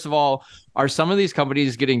question. First of all, are some of these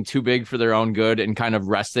companies getting too big for their own good and kind of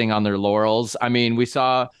resting on their laurels? I mean, we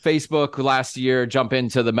saw Facebook last year jump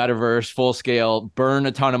into the metaverse full scale, burn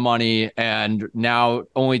a ton of money, and now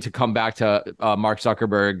only to come back to Mark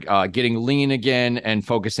Zuckerberg getting lean again and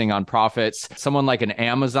focusing on profits. Someone like an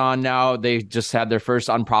Amazon now, they just had their first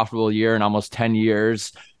unprofitable year in almost 10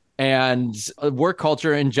 years. And work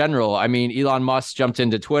culture in general. I mean, Elon Musk jumped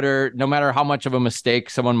into Twitter. No matter how much of a mistake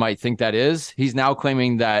someone might think that is, he's now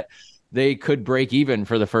claiming that they could break even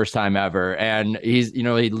for the first time ever. And he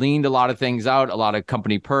leaned a lot of things out, a lot of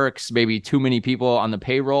company perks, maybe too many people on the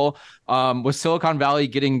payroll. Was Silicon Valley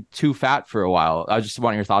getting too fat for a while? I just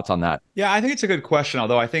want your thoughts on that. Yeah, I think it's a good question,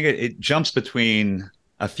 although I think it jumps between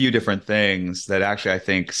a few different things that actually, I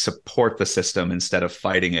think, support the system instead of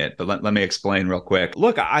fighting it. But let me explain real quick.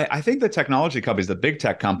 Look, I think the technology companies, the big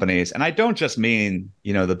tech companies, and I don't just mean,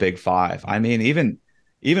 the big five. I mean,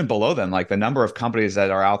 even below them, like the number of companies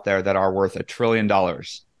that are out there that are worth $1 trillion,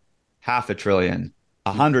 $500 billion,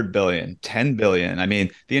 100 billion, 10 billion. I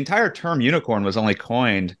mean, the entire term unicorn was only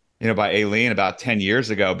coined, by Aileen about 10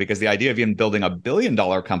 years ago, because the idea of even building $1 billion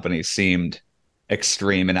company seemed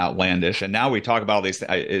extreme and outlandish. And now we talk about all these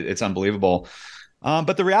things. It's unbelievable.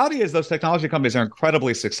 But the reality is those technology companies are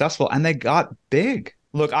incredibly successful and they got big.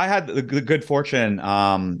 Look, I had the good fortune.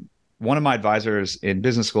 One of my advisors in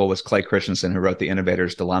business school was Clay Christensen, who wrote The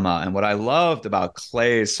Innovator's Dilemma. And what I loved about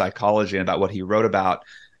Clay's psychology and about what he wrote about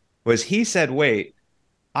was he said, wait,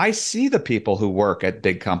 I see the people who work at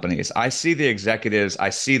big companies. I see the executives. I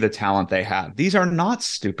see the talent they have. These are not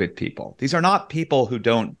stupid people. These are not people who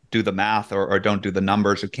don't do the math or don't do the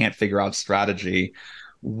numbers, who can't figure out strategy.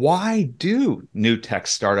 Why do new tech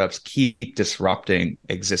startups keep disrupting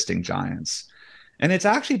existing giants? And it's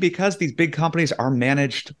actually because these big companies are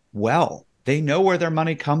managed well. They know where their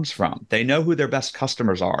money comes from. They know who their best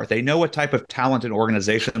customers are. They know what type of talent and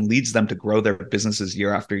organization leads them to grow their businesses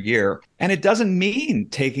year after year. And it doesn't mean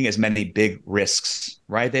taking as many big risks,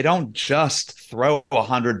 right? They don't just throw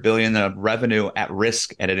 100 billion of revenue at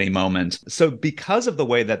risk at any moment. So because of the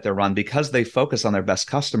way that they're run, because they focus on their best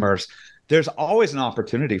customers, there's always an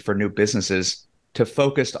opportunity for new businesses to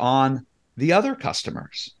focus on the other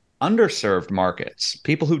customers. Underserved markets,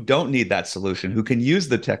 people who don't need that solution, who can use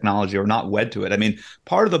the technology or not wed to it. I mean,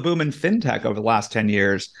 part of the boom in fintech over the last 10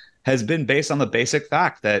 years has been based on the basic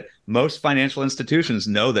fact that most financial institutions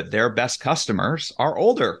know that their best customers are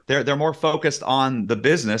older. They're more focused on the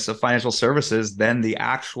business of financial services than the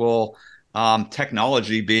actual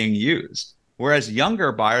technology being used. Whereas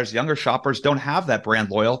younger buyers, younger shoppers don't have that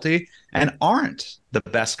brand loyalty and aren't the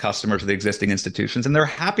best customers of the existing institutions. And they're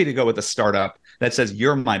happy to go with a startup that says,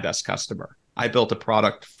 you're my best customer. I built a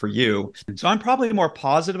product for you. So I'm probably more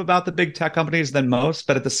positive about the big tech companies than most.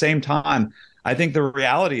 But at the same time, I think the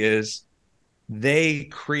reality is they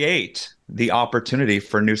create the opportunity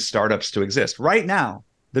for new startups to exist. Right now,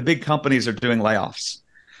 the big companies are doing layoffs.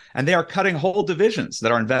 And they are cutting whole divisions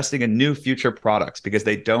that are investing in new future products because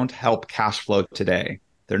they don't help cash flow today.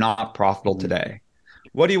 They're not profitable today.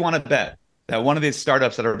 What do you want to bet? That one of these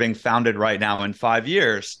startups that are being founded right now in 5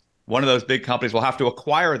 years, one of those big companies will have to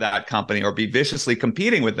acquire that company or be viciously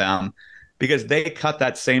competing with them because they cut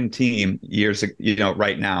that same team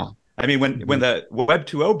right now. I mean, when the Web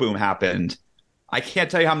 2.0 boom happened, I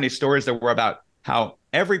can't tell you how many stories there were about how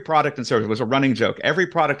every product and service was a running joke. Every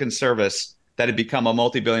product and service that had become a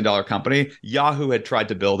multi-billion-dollar company, Yahoo had tried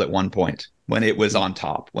to build at one point. when it was on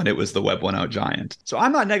top, when it was the Web 1.0 giant. So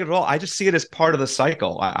I'm not negative at all. I just see it as part of the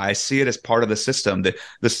cycle. I see it as part of the system.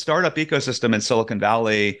 The startup ecosystem in Silicon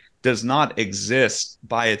Valley does not exist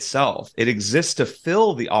by itself. It exists to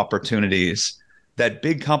fill the opportunities that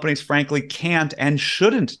big companies, frankly, can't and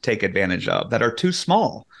shouldn't take advantage of, that are too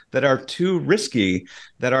small, that are too risky,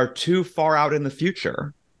 that are too far out in the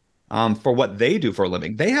future for what they do for a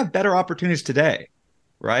living. They have better opportunities today,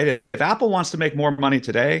 right? If Apple wants to make more money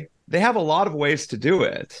today, they have a lot of ways to do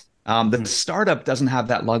it. The startup doesn't have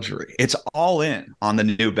that luxury. It's all in on the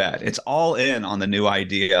new bet. It's all in on the new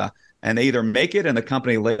idea. And they either make it and the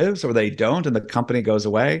company lives, or they don't and the company goes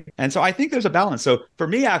away. And so I think there's a balance. So for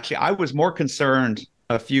me, actually, I was more concerned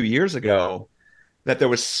a few years ago that there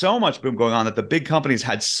was so much boom going on, that the big companies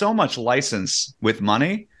had so much license with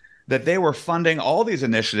money that they were funding all these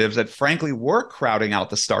initiatives that frankly were crowding out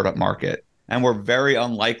the startup market and were very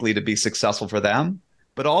unlikely to be successful for them,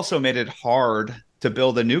 but also made it hard to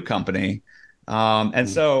build a new company.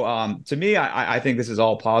 So to me, I think this is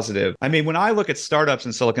all positive. I mean, when I look at startups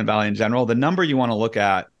in Silicon Valley in general, the number you want to look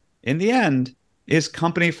at in the end is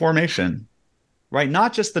company formation, right?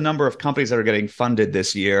 Not just the number of companies that are getting funded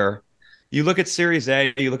this year. You look at Series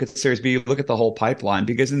A, you look at Series B, you look at the whole pipeline,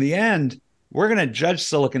 because in the end, we're going to judge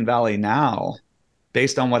Silicon Valley now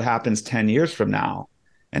based on what happens 10 years from now.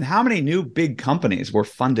 And how many new big companies were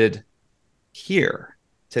funded here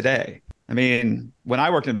today? I mean, when I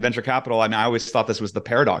worked in venture capital, I always thought this was the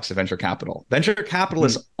paradox of venture capital. Venture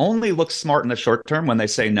capitalists only look smart in the short term when they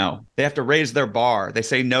say no. They have to raise their bar. They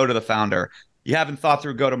say no to the founder. You haven't thought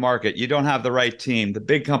through go-to-market. You don't have the right team. The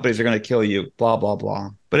big companies are going to kill you, blah, blah,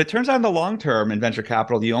 blah. But it turns out in the long term in venture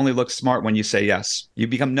capital, you only look smart when you say yes. You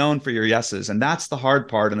become known for your yeses. And that's the hard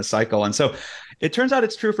part in the cycle. And so it turns out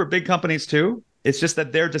it's true for big companies too. It's just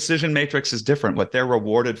that their decision matrix is different. What they're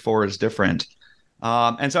rewarded for is different.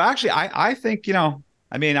 And so actually, I think,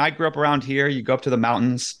 I grew up around here. You go up to the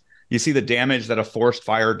mountains, you see the damage that a forest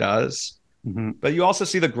fire does, but you also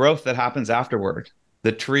see the growth that happens afterward.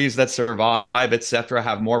 The trees that survive, et cetera,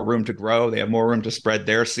 have more room to grow. They have more room to spread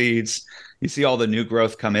their seeds. You see all the new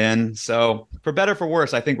growth come in. So for better, for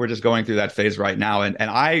worse, I think we're just going through that phase right now. And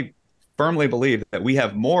I firmly believe that we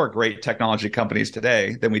have more great technology companies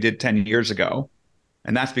today than we did 10 years ago.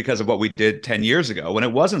 And that's because of what we did 10 years ago when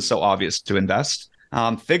it wasn't so obvious to invest.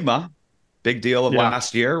 Figma, big deal of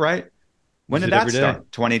last year, right? When did that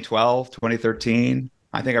start? 2012, 2013.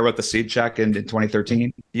 I think I wrote the seed check in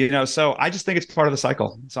 2013. So I just think it's part of the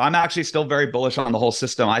cycle. So I'm actually still very bullish on the whole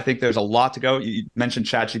system. I think there's a lot to go. You mentioned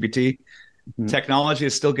ChatGPT. Technology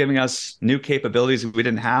is still giving us new capabilities we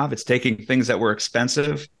didn't have. It's taking things that were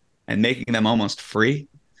expensive and making them almost free.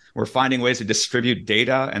 We're finding ways to distribute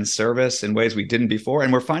data and service in ways we didn't before.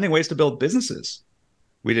 And we're finding ways to build businesses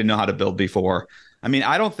we didn't know how to build before.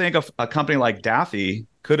 I don't think a company like Daffy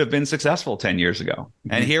could have been successful 10 years ago.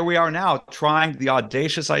 And here we are now trying the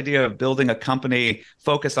audacious idea of building a company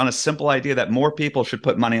focused on a simple idea that more people should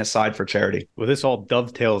put money aside for charity. Well, this all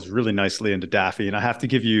dovetails really nicely into Daffy. And I have to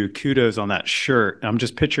give you kudos on that shirt. I'm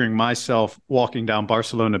just picturing myself walking down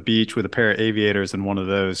Barcelona Beach with a pair of aviators and one of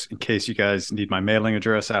those, in case you guys need my mailing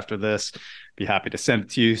address after this. Be happy to send it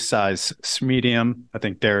to you. Size medium. I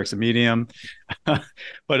think Derek's a medium,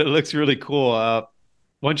 but it looks really cool. Why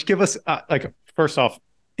don't you give us first off,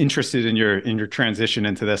 interested in your transition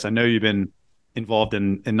into this? I know you've been involved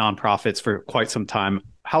in nonprofits for quite some time.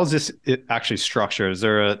 How is this actually structured?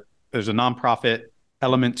 There's a nonprofit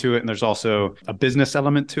element to it, and there's also a business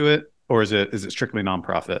element to it, or is it strictly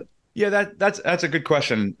nonprofit? Yeah, that's a good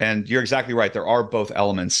question. And you're exactly right. There are both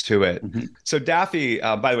elements to it. So Daffy,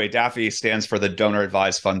 by the way, Daffy stands for the Donor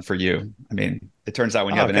Advised Fund for You. It turns out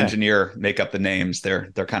when you have an engineer make up the names,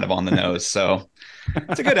 they're kind of on the nose. So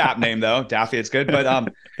it's a good app name though. Daffy, it's good.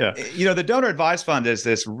 But the Donor Advised Fund is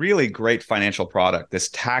this really great financial product, this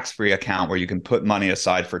tax-free account where you can put money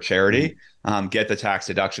aside for charity, get the tax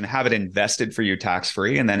deduction, have it invested for you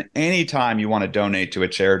tax-free. And then anytime you want to donate to a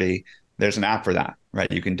charity, there's an app for that,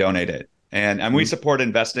 right? You can donate it. And we support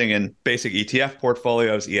investing in basic ETF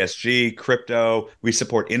portfolios, ESG, crypto. We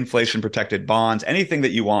support inflation protected bonds, anything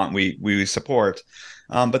that you want, we support.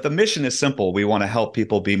 But the mission is simple. We want to help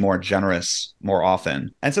people be more generous more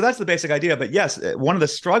often. And so that's the basic idea. But yes, one of the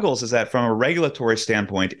struggles is that from a regulatory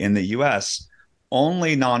standpoint in the US,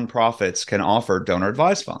 only nonprofits can offer donor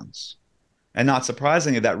advised funds. And not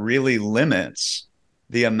surprisingly, that really limits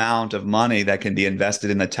the amount of money that can be invested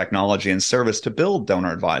in the technology and service to build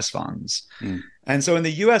donor advised funds. And so in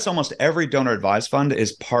the US, almost every donor advised fund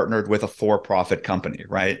is partnered with a for-profit company,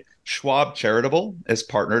 right? Schwab Charitable is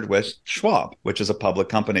partnered with Schwab, which is a public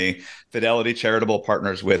company. Fidelity Charitable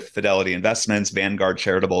partners with Fidelity Investments, Vanguard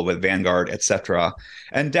Charitable with Vanguard, etc.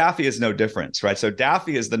 And Daffy is no different, right? So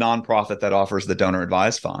Daffy is the nonprofit that offers the donor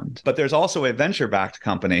advised fund. But there's also a venture-backed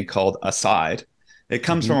company called Aside. It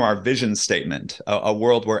comes from our vision statement, a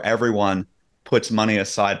world where everyone puts money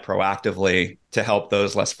aside proactively to help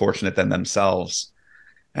those less fortunate than themselves.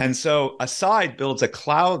 And so Aside builds a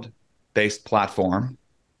cloud-based platform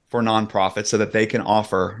for nonprofits so that they can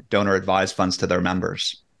offer donor advised funds to their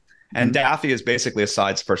members. And Daffy is basically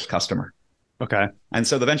Aside's first customer. Okay. And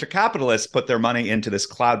so the venture capitalists put their money into this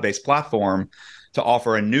cloud-based platform to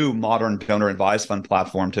offer a new modern donor advised fund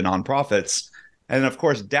platform to nonprofits. And of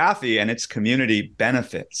course, Daffy and its community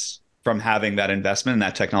benefits from having that investment and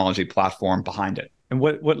that technology platform behind it. And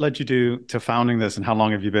what led you to founding this, and how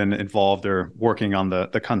long have you been involved or working on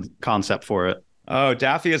the concept for it? Oh,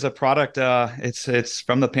 Daffy is a product. It's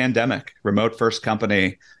from the pandemic, remote first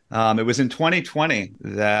company. It was in 2020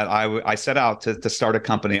 that I set out to start a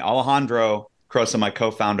company. Alejandro Crosa, my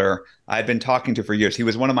co-founder, I had been talking to for years. He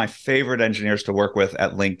was one of my favorite engineers to work with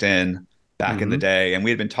at LinkedIn back in the day. And we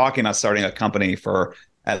had been talking about starting a company for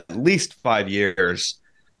at least 5 years.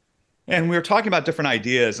 And we were talking about different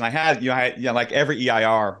ideas. And I had like every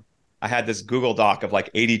EIR, I had this Google Doc of like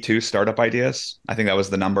 82 startup ideas. I think that was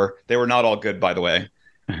the number. They were not all good, by the way.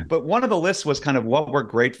 But one of the lists was kind of what were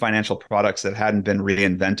great financial products that hadn't been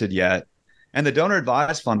reinvented yet. And the donor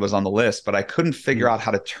advised fund was on the list, but I couldn't figure out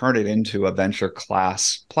how to turn it into a venture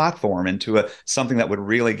class platform, into something that would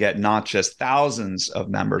really get not just thousands of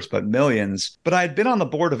members, but millions. But I had been on the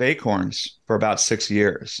board of Acorns for about 6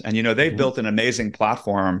 years. And, they've built an amazing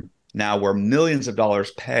platform now where millions of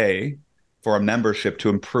dollars pay for a membership to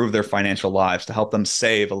improve their financial lives, to help them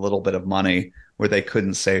save a little bit of money where they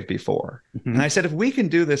couldn't save before. And I said, if we can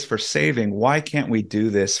do this for saving, why can't we do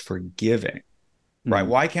this for giving? Right?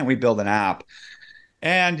 Why can't we build an app?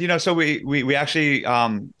 And, so we actually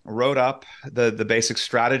wrote up the basic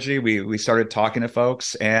strategy. We started talking to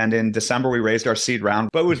folks. And in December, we raised our seed round.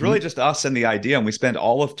 But it was really just us and the idea. And we spent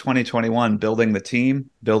all of 2021 building the team,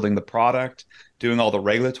 building the product, doing all the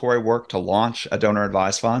regulatory work to launch a donor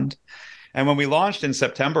advised fund. And when we launched in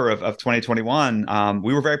September of 2021,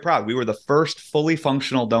 we were very proud. We were the first fully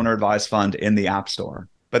functional donor advised fund in the App Store.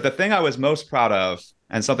 But the thing I was most proud of,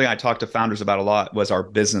 and something I talk to founders about a lot, was our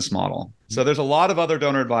business model. So there's a lot of other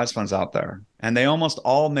donor advised funds out there, and they almost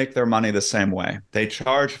all make their money the same way. They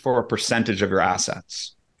charge for a percentage of your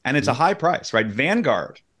assets. And it's a high price, right?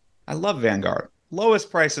 Vanguard. I love Vanguard. Lowest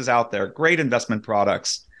prices out there, great investment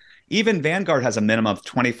products. Even Vanguard has a minimum of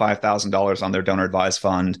 $25,000 on their donor advised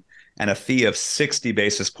fund and a fee of 60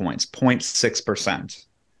 basis points, 0.6%.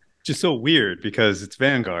 Just so weird because it's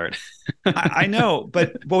Vanguard. I know,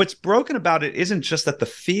 but what's broken about it isn't just that the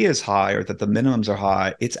fee is high or that the minimums are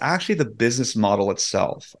high. It's actually the business model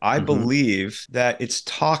itself. I believe that it's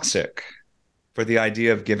toxic for the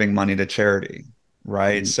idea of giving money to charity,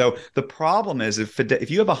 right? So the problem is if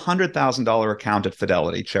you have a $100,000 account at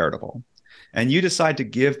Fidelity Charitable and you decide to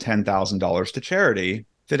give $10,000 to charity,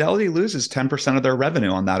 Fidelity loses 10% of their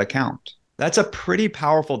revenue on that account. That's a pretty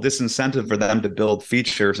powerful disincentive for them to build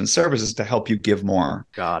features and services to help you give more.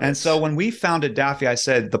 Got it. And so when we founded Daffy, I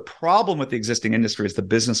said, the problem with the existing industry is the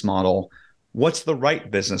business model. What's the right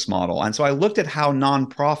business model? And so I looked at how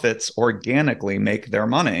nonprofits organically make their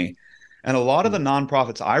money. And a lot of the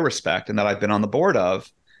nonprofits I respect and that I've been on the board of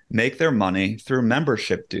make their money through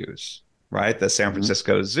membership dues, right? The San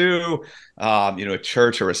Francisco Zoo, a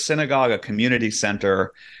church or a synagogue, a community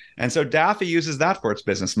center. And so Daffy uses that for its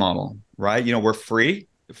business model, right? We're free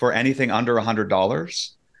for anything under $100,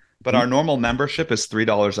 but our normal membership is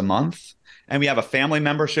 $3 a month. And we have a family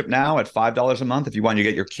membership now at $5 a month if you want to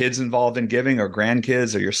get your kids involved in giving, or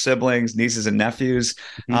grandkids, or your siblings, nieces and nephews.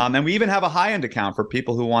 And we even have a high-end account for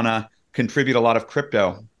people who want to contribute a lot of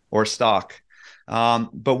crypto or stock.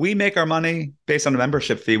 But we make our money based on a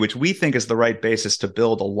membership fee, which we think is the right basis to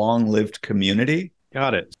build a long-lived community.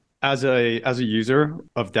 Got it. As a user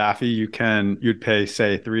of Daffy, you'd pay,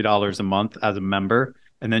 say, $3 a month as a member,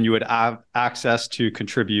 and then you would have access to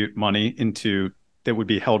contribute money that would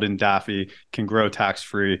be held in Daffy, can grow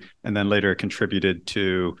tax-free, and then later contributed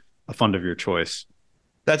to a fund of your choice.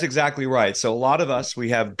 That's exactly right. So a lot of us,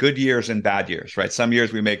 we have good years and bad years, right? Some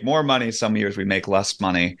years we make more money, some years we make less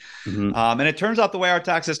money. And it turns out the way our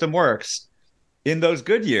tax system works, in those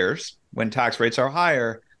good years, when tax rates are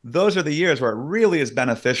higher, those are the years where it really is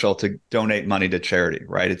beneficial to donate money to charity,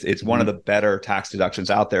 right? It's one of the better tax deductions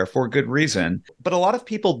out there for good reason. But a lot of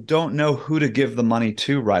people don't know who to give the money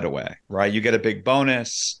to right away, right? You get a big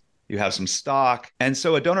bonus, you have some stock. And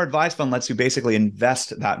so a donor advised fund lets you basically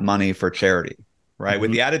invest that money for charity, right?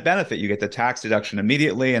 With the added benefit, you get the tax deduction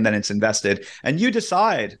immediately, and then it's invested. And you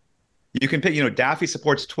decide, you can pick, Daffy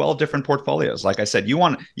supports 12 different portfolios. Like I said,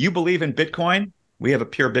 you believe in Bitcoin. We have a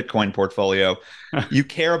pure Bitcoin portfolio. You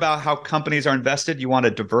care about how companies are invested. You want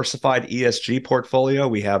a diversified ESG portfolio.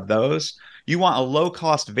 We have those. You want a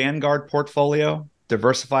low-cost Vanguard portfolio,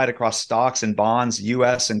 diversified across stocks and bonds,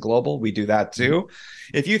 US and global. We do that too.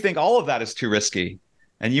 If you think all of that is too risky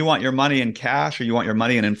and you want your money in cash or you want your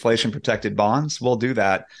money in inflation-protected bonds, we'll do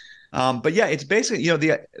that. But yeah, it's basically,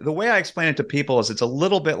 the way I explain it to people is it's a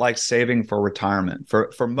little bit like saving for retirement.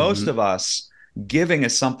 For most of us, giving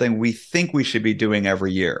is something we think we should be doing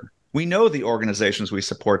every year. We know the organizations we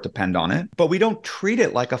support depend on it, but we don't treat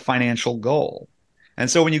it like a financial goal. And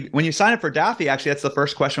so when you sign up for Daffy, actually, that's the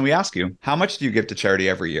first question we ask you. How much do you give to charity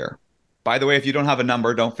every year? By the way, if you don't have a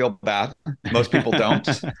number, don't feel bad. Most people don't.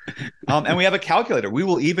 And we have a calculator. We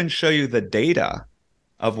will even show you the data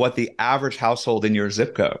of what the average household in your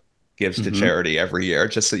zip code gives to charity every year,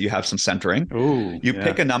 just so you have some centering. You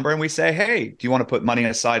pick a number and we say, hey, do you want to put money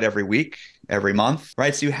aside every week, every month,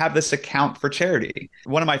 right? So you have this account for charity.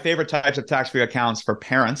 One of my favorite types of tax-free accounts for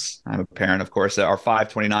parents, I'm a parent, of course, are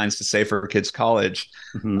 529s to save for kids' college.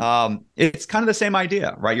 It's kind of the same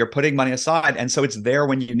idea, right? You're putting money aside, and so it's there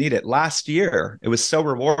when you need it. Last year, it was so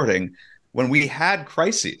rewarding. When we had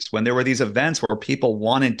crises, when there were these events where people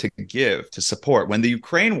wanted to give to support, when the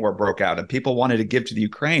Ukraine war broke out and people wanted to give to the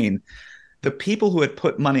Ukraine, the people who had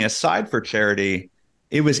put money aside for charity,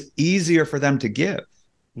 it was easier for them to give.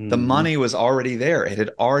 The money was already there. It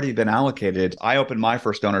had already been allocated. I opened my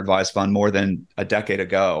first donor advised fund more than a decade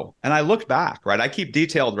ago. And I looked back, right? I keep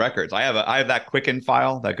detailed records. I have that Quicken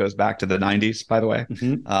file that goes back to the 90s, by the way.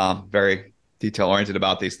 Very detail oriented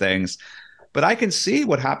about these things. But I can see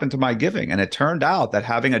what happened to my giving. And it turned out that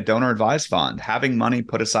having a donor advised fund, having money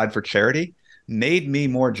put aside for charity, made me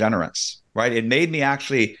more generous, right? It made me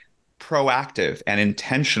actually proactive and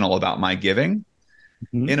intentional about my giving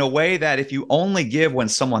in a way that if you only give when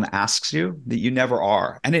someone asks you, that you never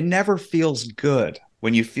are. And it never feels good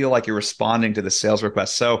when you feel like you're responding to the sales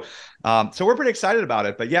request. So we're pretty excited about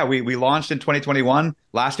it. But yeah, we launched in 2021.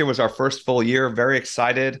 Last year was our first full year. Very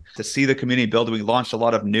excited to see the community build. We launched a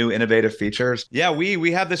lot of new innovative features. Yeah,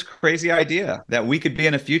 we have this crazy idea that we could be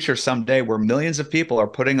in a future someday where millions of people are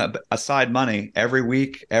putting aside money every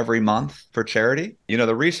week, every month for charity.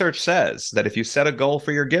 The research says that if you set a goal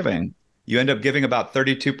for your giving, you end up giving about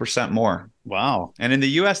 32% more. Wow. And in the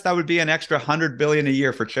US, that would be an extra $100 billion a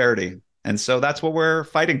year for charity. And so that's what we're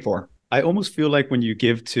fighting for. I almost feel like when you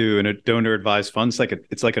give to a donor advised fund,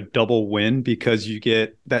 it's like a double win, because you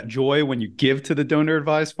get that joy when you give to the donor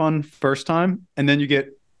advised fund first time, and then you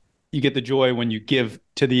get the joy when you give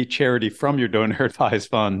to the charity from your donor advised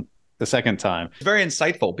fund the second time. It's very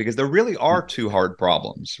insightful, because there really are two hard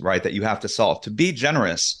problems, right, that you have to solve. To be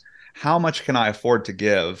generous, how much can I afford to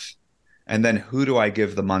give? And then who do I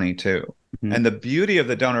give the money to? And the beauty of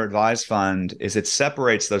the donor advised fund is it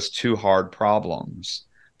separates those two hard problems.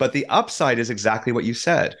 But the upside is exactly what you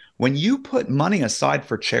said. When you put money aside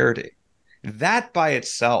for charity, that by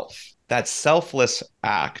itself, that selfless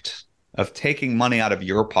act of taking money out of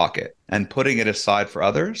your pocket and putting it aside for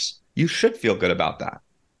others, you should feel good about that.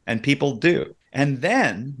 And people do. And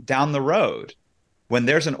then down the road, when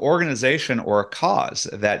there's an organization or a cause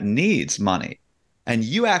that needs money, and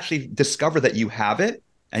you actually discover that you have it,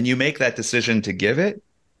 and you make that decision to give it,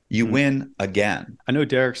 you win again. I know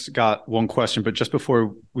Derek's got one question, but just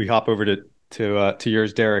before we hop over to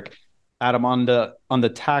yours, Derek, Adam, on the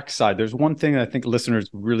tax side, there's one thing that I think listeners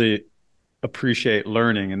really appreciate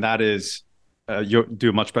learning, and that is you'll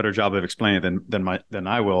do a much better job of explaining it than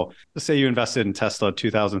I will. Let's say you invested in Tesla in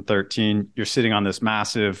 2013. You're sitting on this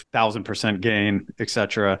massive 1,000% gain, et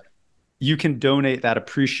cetera. You can donate that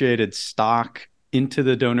appreciated stock into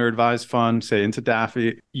the donor advised fund, say into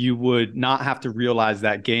Daffy. You would not have to realize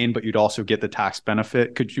that gain, but you'd also get the tax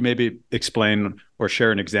benefit. Could you maybe explain or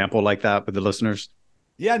share an example like that with the listeners?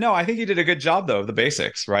 Yeah, no, I think you did a good job, though, of the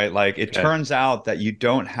basics, right? Like it turns out that you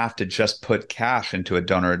don't have to just put cash into a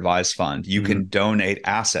donor advised fund. You can donate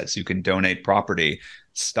assets. You can donate property,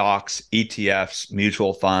 stocks, ETFs,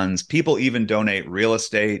 mutual funds. People even donate real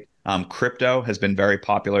estate. Crypto has been very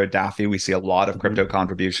popular at Daffy. We see a lot of crypto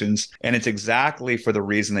contributions. And it's exactly for the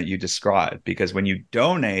reason that you described, because when you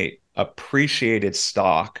donate appreciated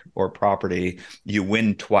stock or property, you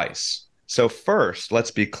win twice. So first,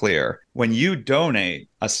 let's be clear. When you donate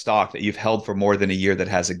a stock that you've held for more than a year that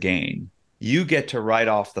has a gain, you get to write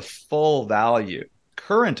off the full value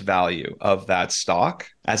current value of that stock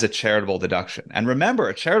as a charitable deduction. And remember,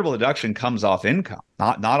 a charitable deduction comes off income,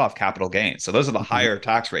 not off capital gains. So those are the higher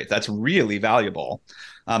tax rates. That's really valuable,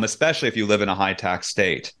 especially if you live in a high tax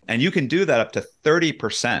state. And you can do that up to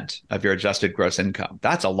 30% of your adjusted gross income.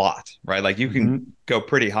 That's a lot, right? Like you can go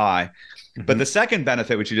pretty high. But the second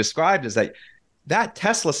benefit, which you described, is that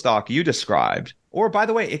Tesla stock you described, or by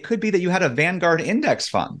the way, it could be that you had a Vanguard index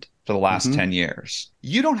fund for the last 10 years.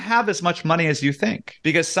 You don't have as much money as you think,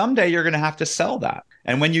 because someday you're going to have to sell that.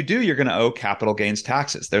 And when you do, you're going to owe capital gains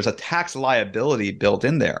taxes. There's a tax liability built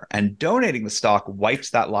in there, and donating the stock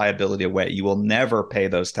wipes that liability away. You will never pay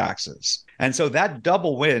those taxes. And so that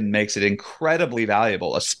double win makes it incredibly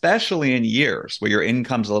valuable, especially in years where your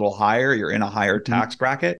income's a little higher, you're in a higher tax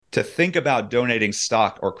bracket, to think about donating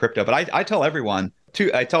stock or crypto. But I tell everyone,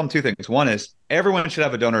 I tell them two things. One is everyone should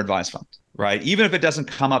have a donor advised fund, right? Even if it doesn't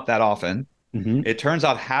come up that often, it turns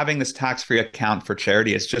out having this tax-free account for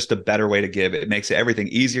charity is just a better way to give. It makes everything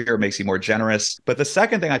easier, it makes you more generous. But the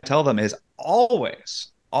second thing I tell them is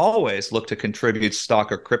always look to contribute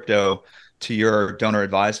stock or crypto to your donor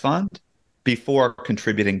advised fund before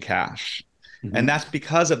contributing cash. And that's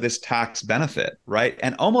because of this tax benefit, right?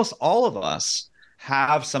 And almost all of us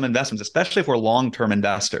have some investments, especially if we're long-term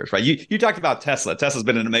investors, right? You talked about Tesla. Tesla's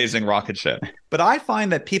been an amazing rocket ship. But I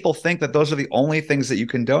find that people think that those are the only things that you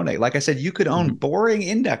can donate. Like I said, you could own boring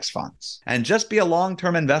index funds and just be a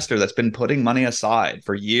long-term investor that's been putting money aside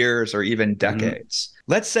for years or even decades.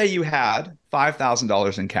 Let's say you had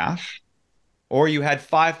 $5,000 in cash, or you had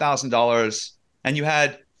 $5,000 and you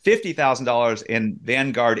had $50,000 in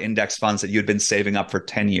Vanguard index funds that you'd been saving up for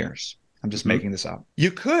 10 years. I'm just making this up.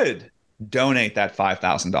 You could donate that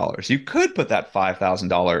 $5,000. You could put that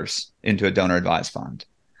 $5,000 into a donor advised fund,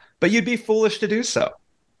 but you'd be foolish to do so.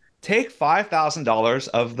 Take $5,000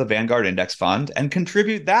 of the Vanguard index fund and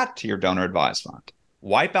contribute that to your donor advised fund.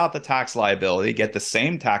 Wipe out the tax liability, get the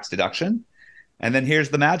same tax deduction. And then here's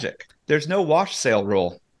the magic. There's no wash sale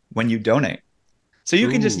rule when you donate. So you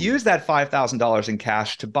can just use that $5,000 in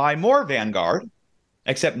cash to buy more Vanguard,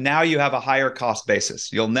 except now you have a higher cost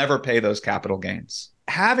basis. You'll never pay those capital gains.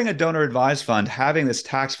 Having a donor advised fund, having this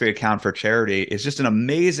tax-free account for charity is just an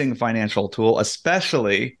amazing financial tool,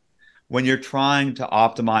 especially when you're trying to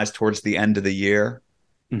optimize towards the end of the year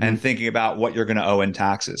and thinking about what you're going to owe in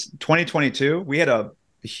taxes. 2022, we had a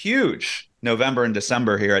huge November and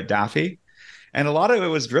December here at Daffy. And a lot of it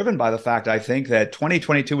was driven by the fact, I think, that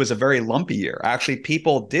 2022 was a very lumpy year. Actually,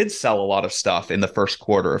 people did sell a lot of stuff in the first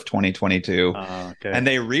quarter of 2022. And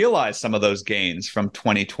they realized some of those gains from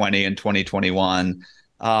 2020 and 2021.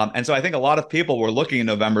 And so I think a lot of people were looking in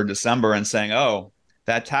November, December and saying, oh,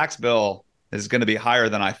 that tax bill is going to be higher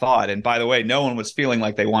than I thought. And by the way, no one was feeling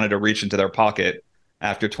like they wanted to reach into their pocket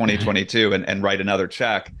after 2022 and write another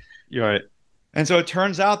check. You're right. And so it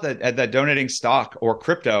turns out that donating stock or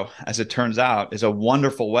crypto, as it turns out, is a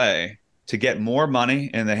wonderful way to get more money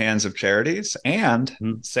in the hands of charities and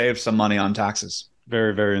save some money on taxes.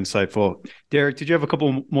 Very, very insightful. Derek, did you have a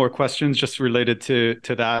couple more questions just related to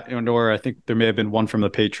that? Or I think there may have been one from the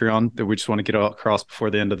Patreon that we just want to get across before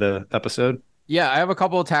the end of the episode. Yeah, I have a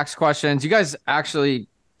couple of tax questions. You guys actually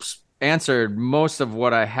answered most of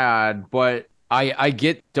what I had, but I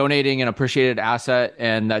get donating an appreciated asset,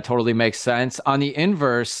 and that totally makes sense. On the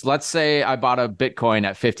inverse, let's say I bought a Bitcoin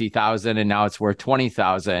at 50,000 and now it's worth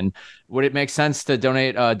 20,000. Would it make sense to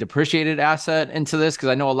donate a depreciated asset into this? Because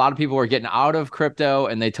I know a lot of people were getting out of crypto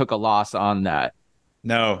and they took a loss on that.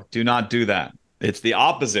 No, do not do that. It's the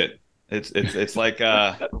opposite. It's like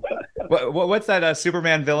what's that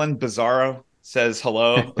Superman villain? Bizarro says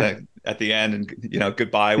hello at the end and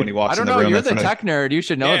goodbye when he walks in the room. I don't know. You're the tech nerd. You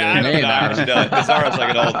should know their name. Bizarro's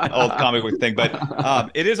like an old comic book thing,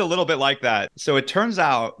 but it is a little bit like that. So it turns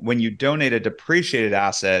out when you donate a depreciated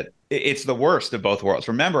asset, it's the worst of both worlds.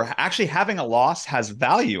 Remember, actually having a loss has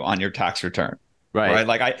value on your tax return. Right?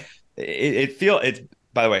 Like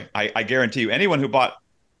by the way, I guarantee you, anyone who bought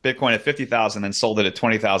Bitcoin at 50,000 and sold it at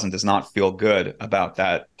 20,000 does not feel good about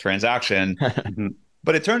that transaction.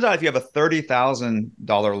 But it turns out if you have a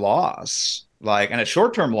 $30,000 loss, and a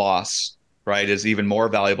short-term loss, right, is even more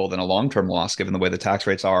valuable than a long-term loss, given the way the tax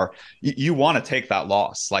rates are, you want to take that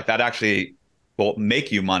loss. Like that actually will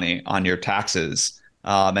make you money on your taxes.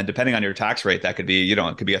 And depending on your tax rate, that could be,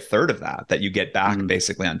 it could be a third of that you get back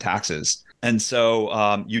basically on taxes. And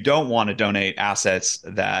so you don't want to donate assets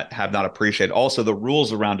that have not appreciated. Also, the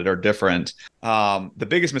rules around it are different. The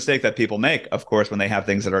biggest mistake that people make, of course, when they have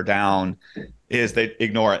things that are down is they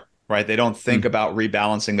ignore it, right? They don't think about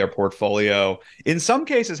rebalancing their portfolio. In some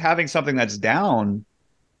cases, having something that's down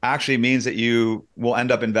actually means that you will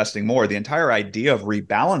end up investing more. The entire idea of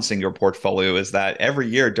rebalancing your portfolio is that every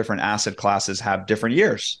year different asset classes have different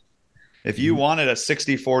years. If you wanted a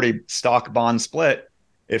 60-40 stock bond split,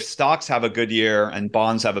 if stocks have a good year and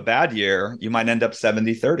bonds have a bad year, you might end up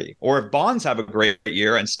 70-30. Or if bonds have a great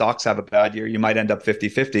year and stocks have a bad year, you might end up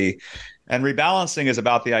 50-50. And rebalancing is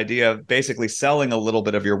about the idea of basically selling a little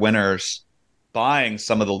bit of your winners, buying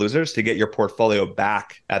some of the losers to get your portfolio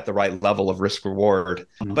back at the right level of risk reward.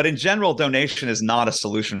 But in general, donation is not a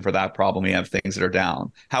solution for that problem. We have things that are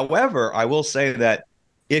down. However, I will say that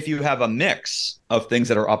if you have a mix of things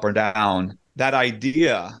that are up or down, that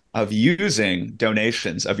idea of using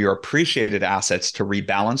donations of your appreciated assets to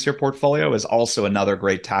rebalance your portfolio is also another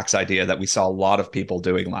great tax idea that we saw a lot of people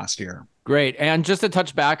doing last year. Great. And just to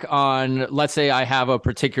touch back on, let's say I have a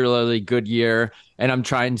particularly good year and I'm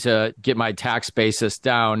trying to get my tax basis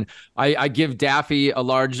down. I give Daffy a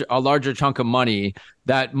larger chunk of money.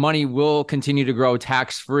 That money will continue to grow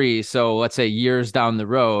tax-free. So let's say years down the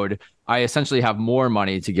road, I essentially have more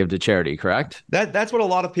money to give to charity, correct? That's what a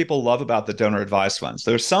lot of people love about the donor advised funds.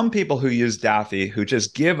 There's some people who use Daffy who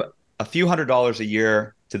just give a few $100s a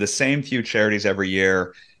year to the same few charities every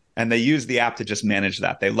year. And they use the app to just manage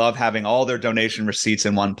that. They love having all their donation receipts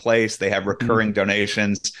in one place. They have recurring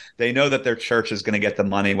donations. They know that their church is going to get the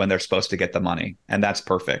money when they're supposed to get the money. And that's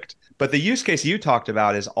perfect. But the use case you talked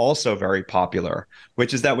about is also very popular,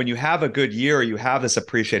 which is that when you have a good year, you have this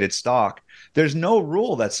appreciated stock, there's no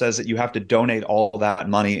rule that says that you have to donate all that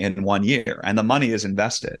money in 1 year. And the money is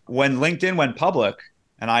invested. When LinkedIn went public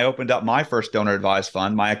and I opened up my first donor advised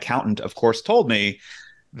fund, my accountant, of course, told me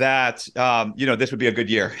that, this would be a good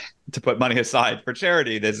year to put money aside for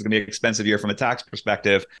charity. This is going to be an expensive year from a tax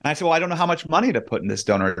perspective. And I said, well, I don't know how much money to put in this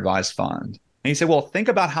donor advised fund. And he said, well, think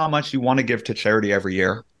about how much you want to give to charity every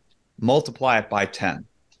year, multiply it by 10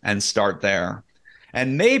 and start there.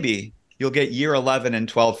 And maybe you'll get year 11 and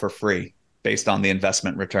 12 for free based on the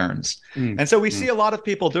investment returns. And so we see a lot of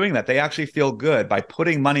people doing that. They actually feel good by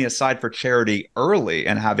putting money aside for charity early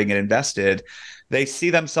and having it invested. They see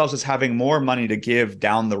themselves as having more money to give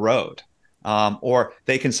down the road, or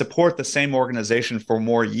they can support the same organization for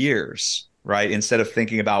more years, right? Instead of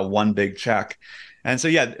thinking about one big check. And so,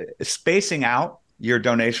 spacing out your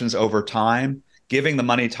donations over time, giving the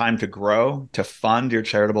money time to grow, to fund your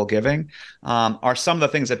charitable giving, are some of the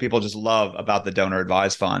things that people just love about the donor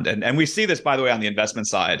advised fund. And we see this, by the way, on the investment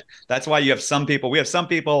side. That's why we have some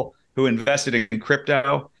people who invested in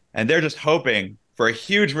crypto, and they're just hoping for a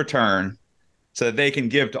huge return so that they can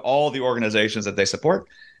give to all the organizations that they support.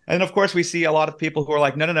 And of course, we see a lot of people who are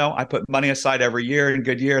like, no, I put money aside every year in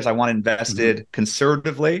good years. I want invested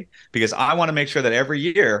conservatively because I want to make sure that every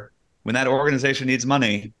year when that organization needs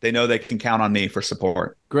money, they know they can count on me for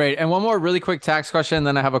support. Great. And one more really quick tax question.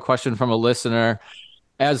 Then I have a question from a listener.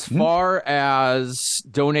 As far as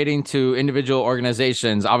donating to individual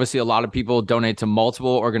organizations, obviously a lot of people donate to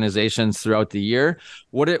multiple organizations throughout the year.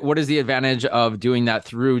 What is the advantage of doing that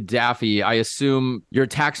through Daffy? I assume your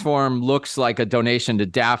tax form looks like a donation to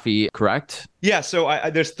Daffy, correct? Yeah, so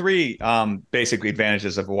there's three basic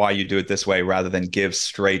advantages of why you do it this way rather than give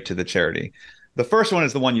straight to the charity. The first one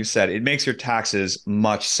is the one you said. It makes your taxes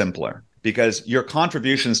much simpler. Because your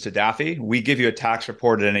contributions to Daffy, we give you a tax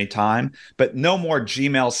report at any time, but no more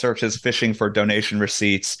Gmail searches fishing for donation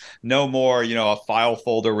receipts, no more, a file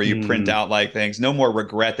folder where you print out like things, no more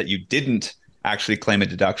regret that you didn't actually claim a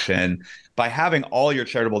deduction. By having all your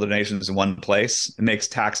charitable donations in one place, it makes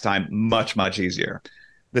tax time much, much easier.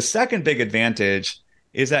 The second big advantage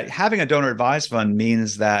is that having a donor advised fund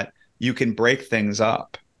means that you can break things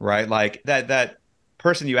up, right? Like that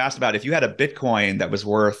person you asked about, if you had a Bitcoin that was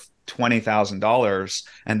worth $20,000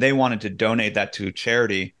 and they wanted to donate that to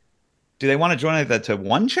charity, do they want to donate that to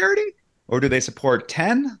one charity or do they support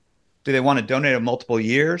 10? Do they want to donate it multiple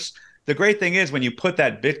years? The great thing is when you put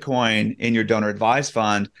that Bitcoin in your donor advised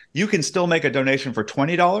fund, you can still make a donation for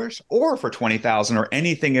 $20 or for $20,000 or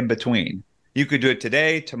anything in between. You could do it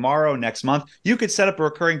today, tomorrow, next month. You could set up a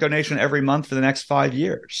recurring donation every month for the next 5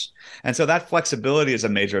 years. And so that flexibility is a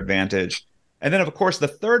major advantage. And then, of course, the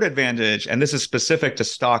third advantage, and this is specific to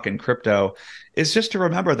stock and crypto, is just to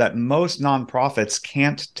remember that most nonprofits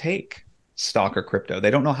can't take stock or crypto.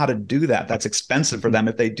 They don't know how to do that. That's expensive for them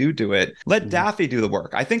if they do it. Let Daffy do the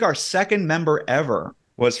work. I think our second member ever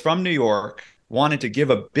was from New York, wanted to give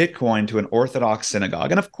a Bitcoin to an Orthodox synagogue.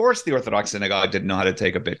 And of course, the Orthodox synagogue didn't know how to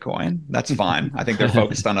take a Bitcoin. That's fine. I think they're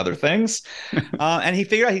focused on other things. And he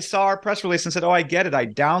figured out, he saw our press release and said, oh, I get it. I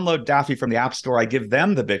download Daffy from the App Store. I give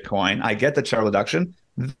them the Bitcoin. I get the charitable deduction.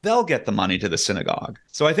 They'll get the money to the synagogue.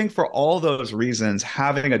 So I think for all those reasons,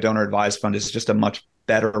 having a donor advised fund is just a much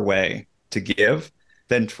better way to give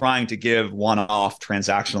than trying to give one-off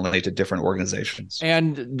transactionally to different organizations.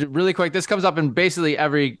 And really quick, this comes up in basically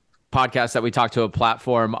every podcast that we talk to a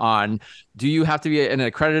platform on. Do you have to be an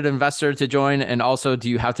accredited investor to join? And also, do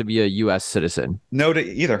you have to be a U.S. citizen? No to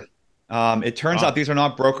either. It turns out these are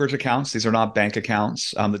not brokerage accounts. These are not bank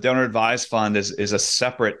accounts. The donor advised fund is a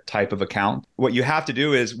separate type of account. What you have to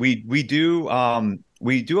do is we do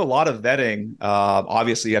a lot of vetting.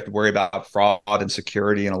 Obviously, you have to worry about fraud and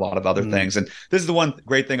security and a lot of other things. And this is the one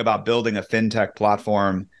great thing about building a fintech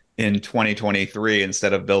platform in 2023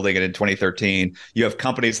 instead of building it in 2013. You have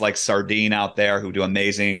companies like Sardine out there who do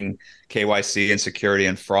amazing KYC and security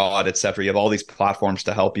and fraud, et cetera. You have all these platforms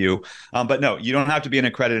to help you. But no, you don't have to be an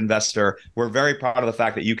accredited investor. We're very proud of the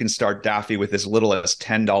fact that you can start Daffy with as little as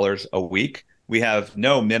 $10 a week. We have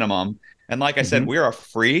no minimum. And like I said, we are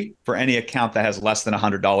free for any account that has less than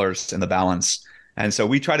 $100 in the balance. And so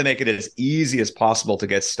we try to make it as easy as possible to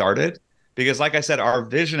get started. Because like I said, our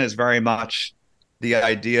vision is very much the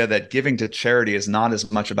idea that giving to charity is not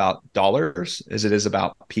as much about dollars as it is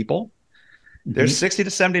about people. There's 60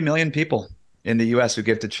 to 70 million people in the US who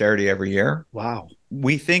give to charity every year. Wow.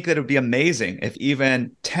 We think that it would be amazing if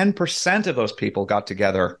even 10% of those people got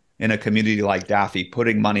together in a community like Daffy,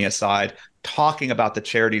 putting money aside, talking about the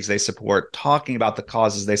charities they support, talking about the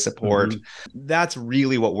causes they support. That's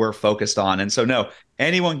really what we're focused on. And so, no,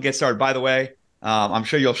 anyone can get started. By the way, I'm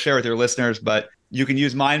sure you'll share with your listeners, but you can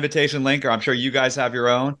use my invitation link, or I'm sure you guys have your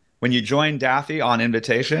own. When you join Daffy on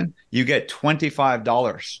invitation, you get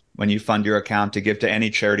 $25 when you fund your account to give to any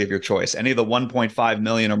charity of your choice, any of the 1.5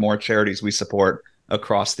 million or more charities we support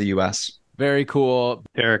across the US. Very cool.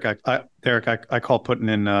 Derek, I call putting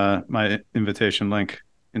in my invitation link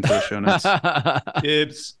into the show notes.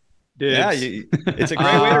 Dibs. Yeah, it's a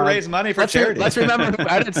great way to raise money for charity. Let's remember who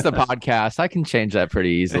edits the podcast. I can change that pretty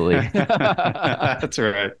easily. That's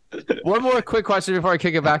right. One more quick question before I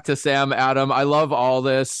kick it back to Sam. Adam, I love all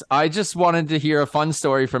this. I just wanted to hear a fun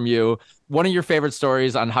story from you. One of your favorite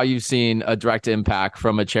stories on how you've seen a direct impact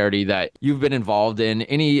from a charity that you've been involved in.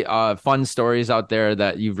 Any fun stories out there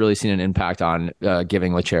that you've really seen an impact on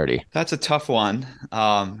giving with charity? That's a tough one.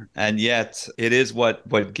 And yet it is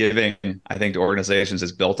what giving, I think, to organizations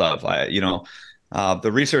is built of.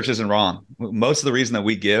 The research isn't wrong. Most of the reason that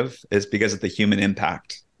we give is because of the human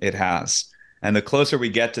impact it has. And the closer we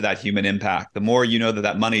get to that human impact, the more you know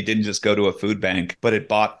that money didn't just go to a food bank, but it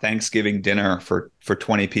bought Thanksgiving dinner for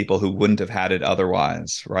 20 people who wouldn't have had it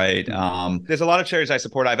otherwise, right? There's a lot of charities I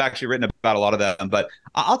support. I've actually written about a lot of them, but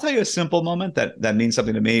I'll tell you a simple moment that means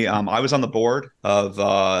something to me. I was on the board of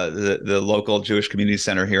the local Jewish community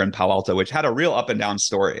center here in Palo Alto, which had a real up and down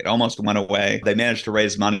story. It almost went away. They managed to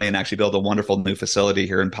raise money and actually build a wonderful new facility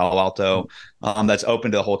here in Palo Alto that's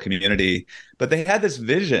open to the whole community. But they had this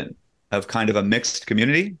vision of kind of a mixed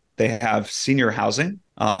community. They have senior housing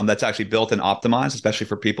that's actually built and optimized, especially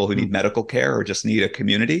for people who need medical care or just need a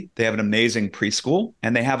community. They have an amazing preschool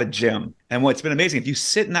and they have a gym. And what's been amazing, if you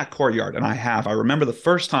sit in that courtyard, and I remember the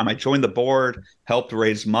first time I joined the board, helped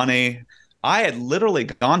raise money. I had literally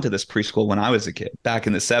gone to this preschool when I was a kid back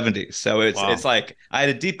in the 70s. So it's like I had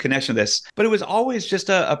a deep connection to this, but it was always just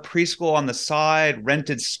a preschool on the side,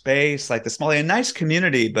 rented space, like a nice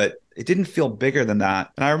community, but it didn't feel bigger than that.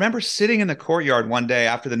 And I remember sitting in the courtyard one day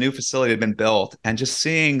after the new facility had been built and just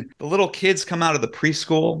seeing the little kids come out of the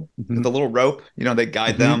preschool with the little rope, they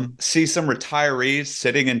guide them, see some retirees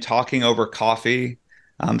sitting and talking over coffee.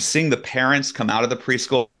 Seeing the parents come out of the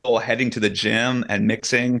preschool, heading to the gym and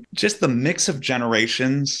mixing, just the mix of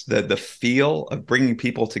generations, the feel of bringing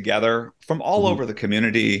people together from all over the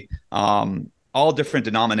community, all different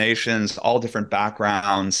denominations, all different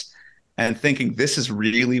backgrounds, and thinking this is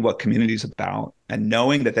really what community is about, and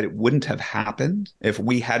knowing that it wouldn't have happened if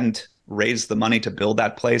we hadn't raised the money to build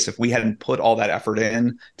that place, if we hadn't put all that effort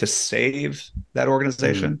in to save that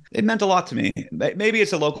organization. It meant a lot to me. Maybe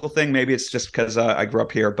it's a local thing. Maybe it's just because I grew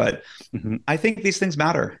up here, but I think these things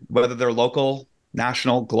matter, whether they're local,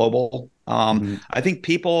 national, global. I think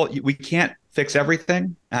we can't fix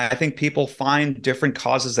everything. I think people find different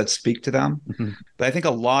causes that speak to them. But I think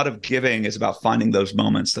a lot of giving is about finding those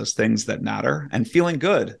moments, those things that matter, and feeling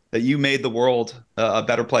good that you made the world a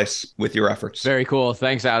better place with your efforts. Very cool.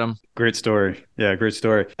 Thanks, Adam. Great story. Yeah, great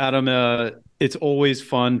story. Adam, it's always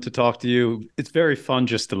fun to talk to you. It's very fun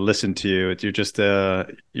just to listen to you. You're just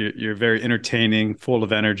you're very entertaining, full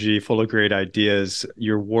of energy, full of great ideas.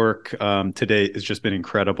 Your work today has just been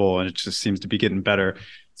incredible, and it just seems to be getting better.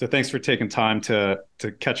 So thanks for taking time to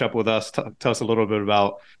catch up with us. Tell us a little bit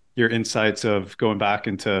about your insights of going back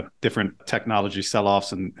into different technology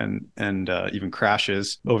sell-offs and even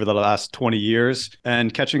crashes over the last 20 years,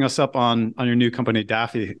 and catching us up on your new company,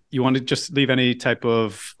 Daffy. You want to just leave any type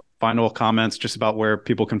of final comments just about where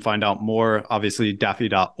people can find out more? Obviously,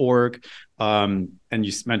 daffy.org. And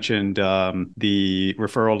you mentioned the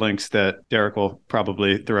referral links that Derek will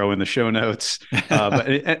probably throw in the show notes. But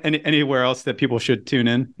anywhere else that people should tune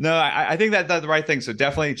in? No, I think that's the right thing. So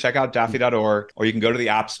definitely check out daffy.org, or you can go to the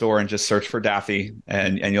App Store and just search for Daffy,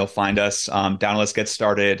 and you'll find us. Down, let's get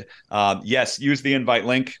started. Yes, use the invite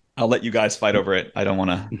link. I'll let you guys fight over it. I don't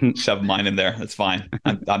want to shove mine in there. That's fine.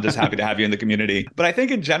 I'm just happy to have you in the community. But I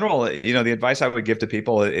think in general, the advice I would give to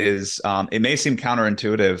people is, it may seem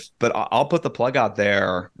counterintuitive, but I'll put the plug out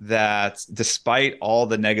there that despite all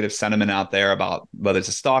the negative sentiment out there about whether it's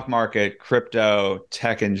a stock market, crypto,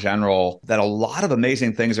 tech in general, that a lot of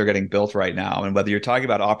amazing things are getting built right now. And whether you're talking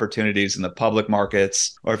about opportunities in the public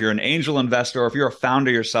markets, or if you're an angel investor, or if you're a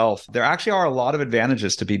founder yourself, there actually are a lot of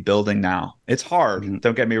advantages to be building now. It's hard.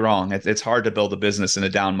 Don't get me wrong. It's hard to build a business in a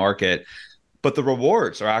down market, but the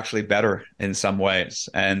rewards are actually better in some ways.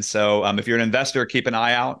 And so if you're an investor, keep an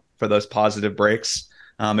eye out for those positive breaks.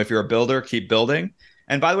 If you're a builder, keep building.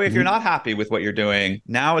 And by the way, if you're not happy with what you're doing,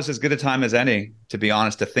 now is as good a time as any, to be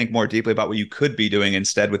honest, to think more deeply about what you could be doing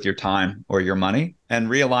instead with your time or your money, and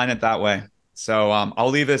realign it that way. So I'll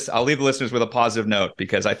leave the listeners with a positive note,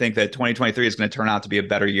 because I think that 2023 is going to turn out to be a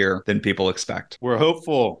better year than people expect. We're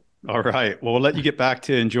hopeful. All right. Well, we'll let you get back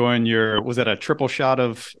to enjoying was that a triple shot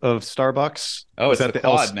of Starbucks? Oh, it's the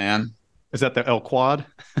quad, man. Is that the El Quad?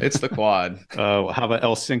 It's the quad. We'll have an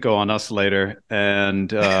El Cinco on us later,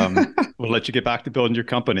 and we'll let you get back to building your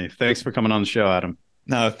company. Thanks for coming on the show, Adam.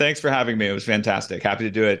 No, thanks for having me. It was fantastic. Happy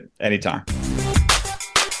to do it anytime.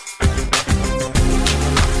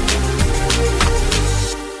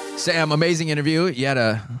 Sam, amazing interview. You had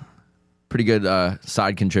a pretty good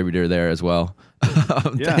side contributor there as well.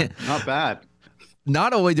 Yeah, not bad.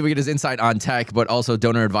 Not only did we get his insight on tech, but also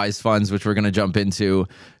donor advised funds, which we're going to jump into.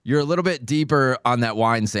 You're a little bit deeper on that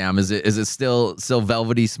wine, Sam. Is it still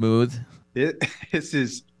velvety smooth? This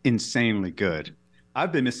is insanely good.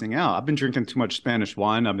 I've been missing out. I've been drinking too much Spanish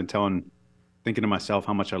wine. I've been thinking to myself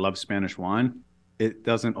how much I love Spanish wine. It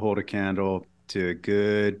doesn't hold a candle to a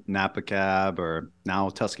good Napa Cab or now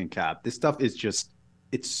Tuscan Cab. This stuff is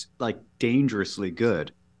it's like dangerously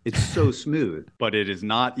good. It's so smooth, but it is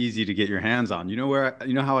not easy to get your hands on. You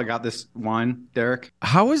know how I got this wine, Derek?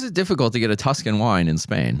 How is it difficult to get a Tuscan wine in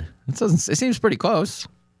Spain? It seems pretty close.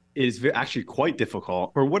 It is actually quite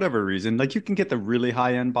difficult for whatever reason. Like, you can get the really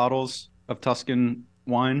high end bottles of Tuscan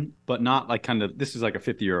wine, but not like this is like a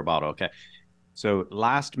 50 € bottle. Okay. So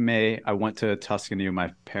last May, I went to Tuscany with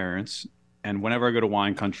my parents, and whenever I go to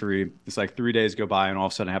wine country, it's like 3 days go by and all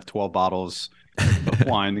of a sudden I have 12 bottles of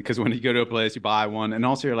wine, because when you go to a place, you buy one, and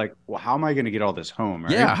also you're like, well, how am I going to get all this home?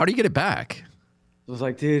 Right? Yeah. How do you get it back? I was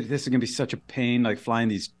like, dude, this is going to be such a pain, like flying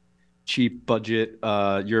these cheap budget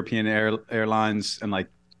European airlines, and like,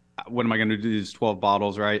 what am I going to do with these 12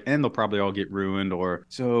 bottles, right? And they'll probably all get ruined.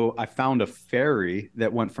 So I found a ferry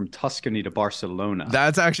that went from Tuscany to Barcelona.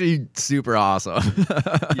 That's actually super awesome.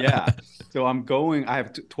 Yeah. So I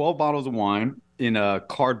have 12 bottles of wine in a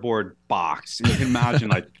cardboard box. And you can imagine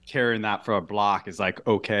like carrying that for a block is like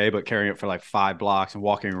okay, but carrying it for like 5 blocks and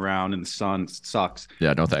walking around in the sun sucks.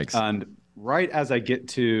 Yeah, no thanks. And right as I get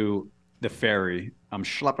to the ferry, I'm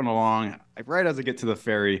schlepping along. Right as I get to the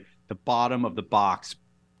ferry, the bottom of the box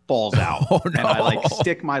falls out. Oh, no. And I like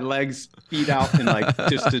stick my feet out and like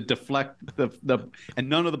just to deflect and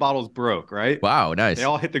none of the bottles broke, right? Wow, nice. They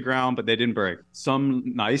all hit the ground, but they didn't break. Some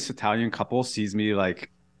nice Italian couple sees me like,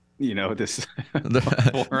 this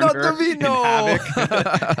foreigner in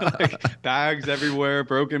havoc, like bags everywhere,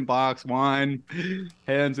 broken box, wine,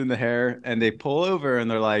 hands in the hair, and they pull over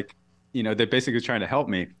and they're like, they're basically trying to help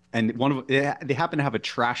me. And they happen to have a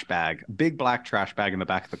trash bag, a big black trash bag in the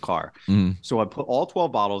back of the car. Mm. So I put all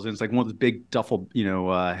 12 bottles in. It's like one of those big duffel,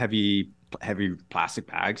 heavy plastic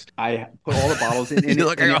bags. I put all the bottles in. You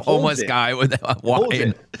look like a homeless guy with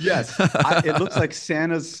wine. Yes. It looks like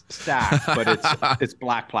Santa's stack, but it's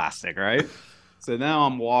black plastic, right? So now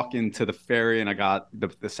I'm walking to the ferry and I got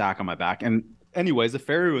the sack on my back. And anyways, the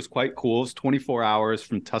ferry was quite cool. It was 24 hours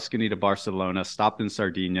from Tuscany to Barcelona, stopped in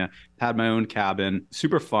Sardinia, had my own cabin,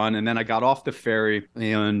 super fun. And then I got off the ferry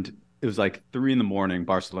and it was like 3 a.m.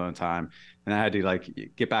 Barcelona time. And I had to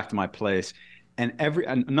like get back to my place. And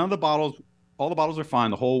none of the bottles, all the bottles are fine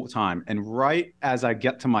the whole time. And right as I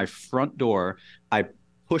get to my front door, I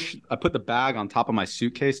I put the bag on top of my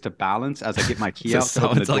suitcase to balance as I get my key out to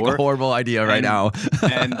open the It's door. like a horrible idea right now.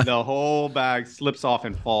 And the whole bag slips off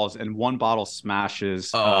and falls, and one bottle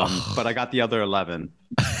smashes. But I got the other 11,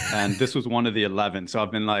 and this was one of the 11. So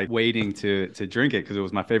I've been like waiting to drink it because it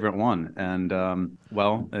was my favorite one. And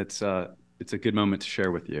well, it's a good moment to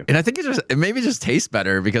share with you. And I think it maybe just tastes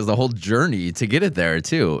better because the whole journey to get it there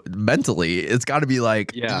too. Mentally, it's got to be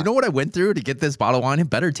like, you know what I went through to get this bottle of wine? It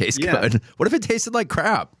better taste good. What if it tasted like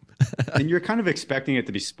crap? And you're kind of expecting it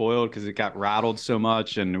to be spoiled because it got rattled so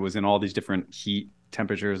much and it was in all these different heat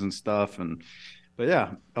temperatures and stuff. But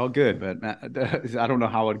yeah, all good. But I don't know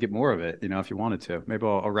how I'd get more of it, if you wanted to. Maybe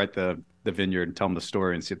I'll write the vineyard and tell them the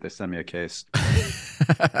story and see if they send me a case.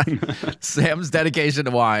 Sam's dedication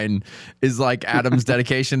to wine is like Adam's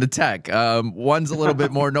dedication to tech. One's a little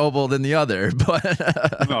bit more noble than the other, but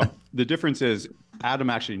no, the difference is Adam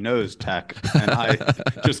actually knows tech, and I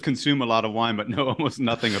just consume a lot of wine, but know almost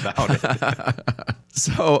nothing about it.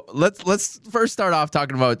 So let's first start off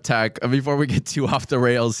talking about tech before we get too off the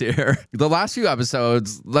rails here. The last few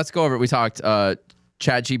episodes, let's go over it. We talked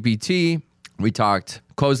ChatGPT. We talked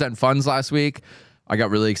closed-end funds last week. I got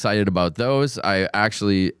really excited about those. I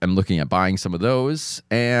actually am looking at buying some of those.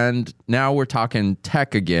 And now we're talking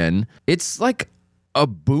tech again. It's like a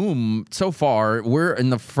boom so far. We're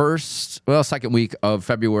in the second week of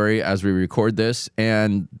February as we record this,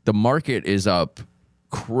 and the market is up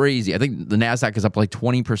crazy. I think the NASDAQ is up like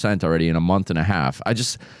 20% already in a month and a half.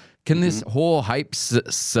 Can this whole hype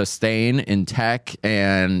sustain in tech?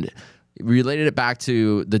 And related it back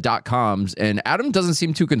to the .coms, and Adam doesn't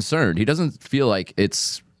seem too concerned. He doesn't feel like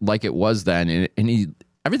it's like it was then, and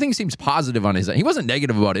everything seems positive on his end. He wasn't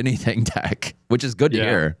negative about anything tech, which is good to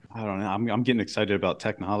hear. I don't know. I'm getting excited about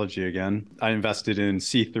technology again. I invested in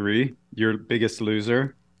C3, your biggest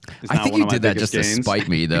loser. I think you did that just to spite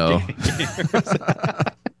me, though.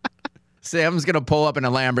 Sam's going to pull up in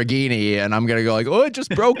a Lamborghini, and I'm going to go like, oh, it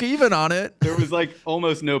just broke even on it. There was like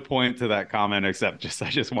almost no point to that comment except I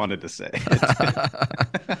just wanted to say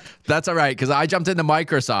it. That's all right, because I jumped into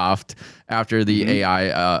Microsoft after the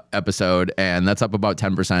AI episode, and that's up about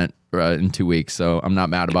 10% in 2 weeks, so I'm not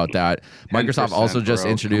mad about that. Microsoft also just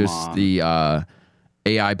introduced the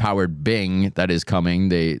AI-powered Bing that is coming.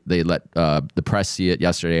 They let the press see it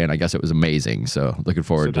yesterday, and I guess it was amazing. So looking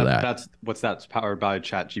forward to that. That's powered by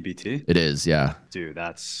ChatGPT. It is, yeah. Dude,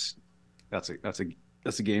 that's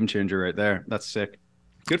a game changer right there. That's sick.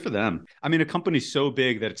 Good for them. I mean, a company's so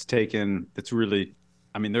big that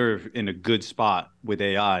they're in a good spot with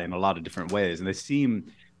AI in a lot of different ways, and they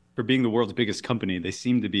seem, for being the world's biggest company, they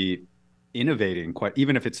seem to be innovating quite,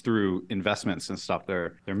 even if it's through investments and stuff.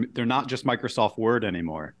 They're not just Microsoft Word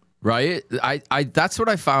anymore. Right. I that's what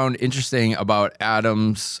I found interesting about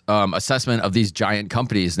Adam's assessment of these giant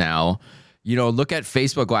companies now. Look at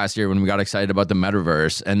Facebook last year when we got excited about the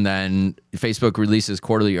metaverse, and then Facebook releases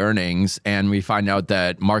quarterly earnings, and we find out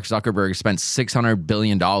that Mark Zuckerberg spent $600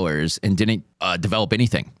 billion and didn't develop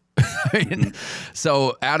anything.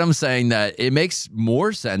 So Adam's saying that it makes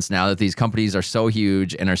more sense now that these companies are so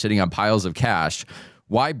huge and are sitting on piles of cash.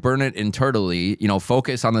 Why burn it internally?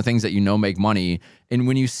 Focus on the things that make money. And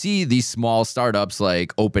when you see these small startups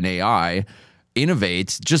like OpenAI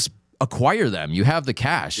innovate, just acquire them. You have the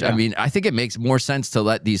cash. Yeah. I think it makes more sense to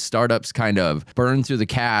let these startups kind of burn through the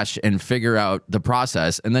cash and figure out the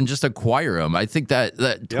process and then just acquire them. I think that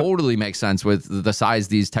totally makes sense with the size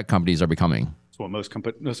these tech companies are becoming.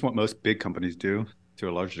 That's what most big companies do to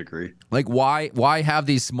a large degree. Like, why have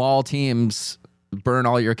these small teams burn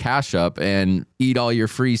all your cash up and eat all your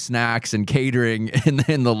free snacks and catering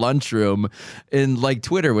in the lunchroom? And like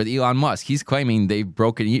Twitter with Elon Musk, he's claiming they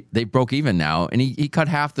broke even now, and he cut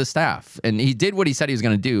half the staff, and he did what he said he was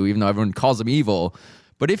going to do, even though everyone calls him evil.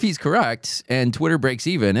 But if he's correct and Twitter breaks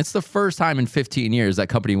even, it's the first time in 15 years that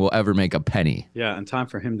company will ever make a penny. Yeah, and time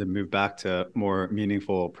for him to move back to more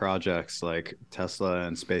meaningful projects like Tesla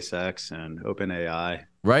and SpaceX and OpenAI.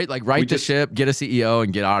 Right? Like right the ship, get a CEO,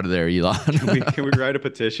 and get out of there, Elon. Can we write a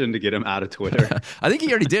petition to get him out of Twitter? I think he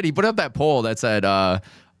already did. He put up that poll that said,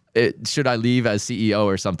 should I leave as CEO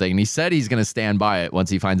or something? And he said he's going to stand by it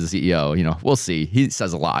once he finds a CEO. We'll see. He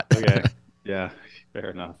says a lot. Okay. Yeah,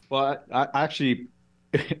 fair enough. Well, I actually...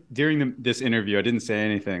 during this interview, I didn't say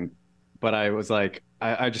anything, but I was like,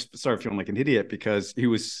 I just started feeling like an idiot because he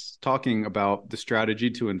was talking about the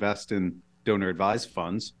strategy to invest in donor advised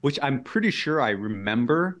funds, which I'm pretty sure I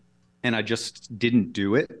remember, and I just didn't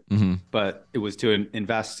do it. Mm-hmm. But it was to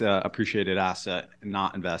invest appreciated asset and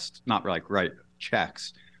not write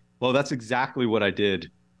checks. Well, that's exactly what I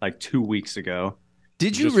did like 2 weeks ago.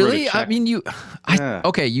 Did you really? I mean, you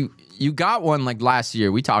got one like last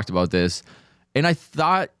year. We talked about this. And I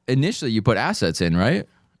thought initially you put assets in, right?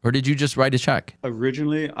 Or did you just write a check?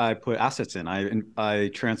 Originally, I put assets in. I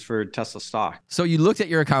transferred Tesla stock. So you looked at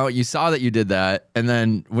your account, you saw that you did that, and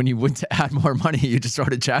then when you went to add more money, you just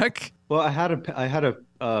wrote a check? Well, I had a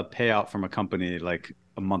payout from a company like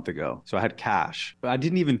a month ago, so I had cash. But I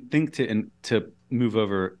didn't even think to move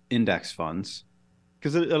over index funds,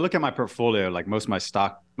 because I look at my portfolio. Like most of my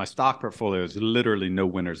stock portfolio is literally no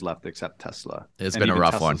winners left except Tesla. It's been a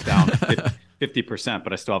rough one. Down 50%,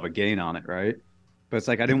 but I still have a gain on it, right? But it's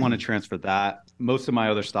like I didn't want to transfer that. Most of my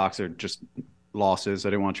other stocks are just losses. I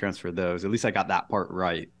didn't want to transfer those. At least I got that part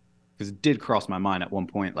right, because it did cross my mind at one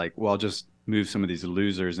point, like, well, I'll just move some of these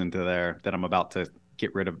losers into there that I'm about to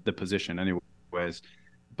get rid of the position anyways.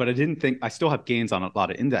 But I didn't think, I still have gains on a lot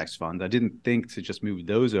of index funds. I didn't think to just move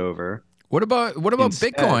those over. What about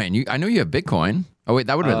Instead, Bitcoin? I know you have Bitcoin. Oh wait,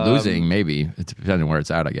 that would have been losing maybe. It's depending on where it's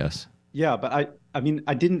at, I guess. Yeah, but I mean,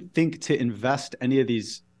 I didn't think to invest any of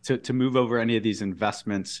these, to move over any of these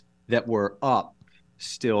investments that were up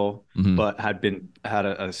still, but had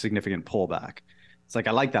a significant pullback. It's like,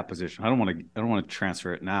 I like that position. I don't want to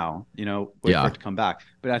transfer it now, wait for it to come back.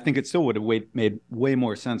 But I think it still would have made way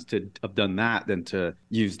more sense to have done that than to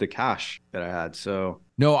use the cash that I had. So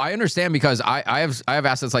no, I understand, because I have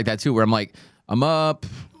assets like that too, where I'm like, I'm up.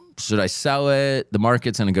 Should I sell it? The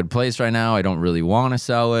market's in a good place right now. I don't really want to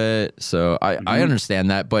sell it. So I understand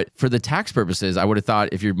that. But for the tax purposes, I would have thought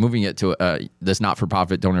if you're moving it to this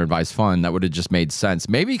not-for-profit donor advised fund, that would have just made sense.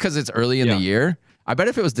 Maybe because it's early in the year. I bet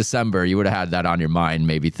if it was December, you would have had that on your mind,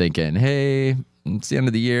 maybe thinking, hey, it's the end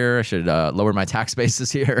of the year. I should lower my tax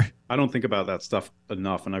basis here. I don't think about that stuff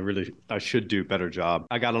enough, and I should do a better job.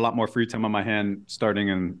 I got a lot more free time on my hand starting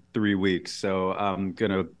in 3 weeks. So I'm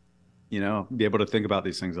going to be able to think about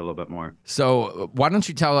these things a little bit more. So why don't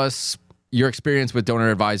you tell us your experience with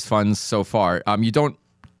donor advised funds so far? You don't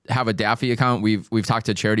have a Daffy account. We've talked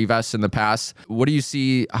to Charity Vest in the past. What do you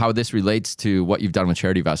see how this relates to what you've done with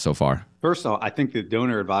Charity Vest so far? First of all, I think the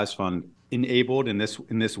donor advised fund enabled in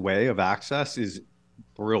this way of access is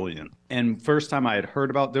brilliant. And first time I had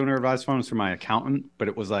heard about donor advised funds from my accountant, but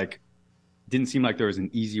it was like, didn't seem like there was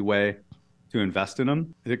an easy way to invest in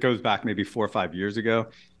them. It goes back maybe 4 or 5 years ago.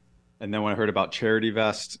 And then when I heard about Charity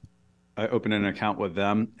Vest, I opened an account with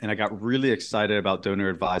them, and I got really excited about donor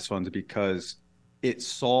advised funds because it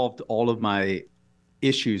solved all of my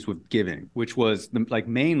issues with giving, which was like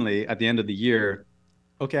mainly at the end of the year,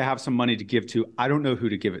 okay, I have some money to give to. I don't know who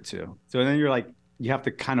to give it to. So then you're like, you have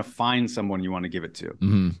to kind of find someone you want to give it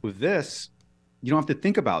to. With this, you don't have to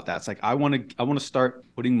think about that. It's like, I want to start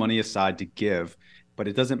putting money aside to give, but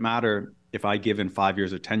it doesn't matter if I give in 5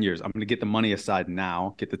 years or 10 years. I'm going to get the money aside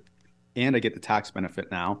now, and I get the tax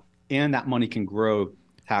benefit now, and that money can grow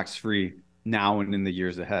tax-free now and in the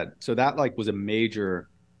years ahead. So that was a major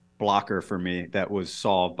blocker for me that was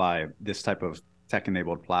solved by this type of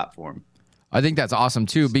tech-enabled platform. I think that's awesome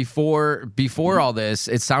too. Before all this,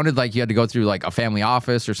 it sounded like you had to go through like a family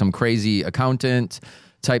office or some crazy accountant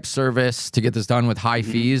type service to get this done with high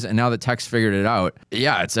fees, and now that tech's figured it out.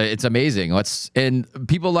 Yeah, it's amazing. And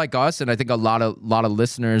people like us, and I think a lot of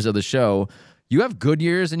listeners of the show, you have good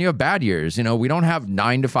years and you have bad years. We don't have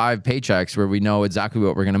 9 to 5 paychecks where we know exactly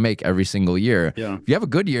what we're going to make every single year. Yeah. If you have a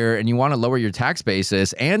good year and you want to lower your tax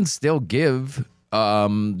basis and still give,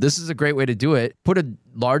 this is a great way to do it. Put a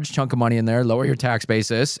large chunk of money in there, lower your tax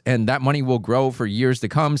basis, and that money will grow for years to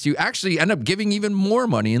come. So you actually end up giving even more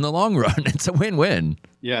money in the long run. It's a win-win.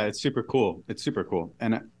 Yeah, it's super cool.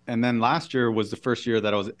 And then last year was the first year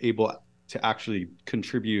that I was able to actually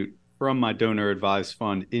contribute from my donor advised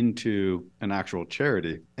fund into an actual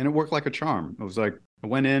charity. And it worked like a charm. It was like, I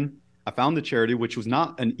went in, I found the charity, which was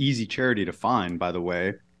not an easy charity to find, by the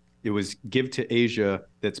way. It was Give to Asia,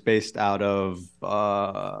 that's based out of,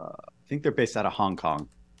 I think they're based out of Hong Kong.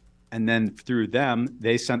 And then through them,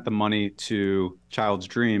 they sent the money to Child's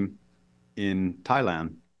Dream in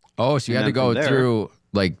Thailand. Oh, so you had to go through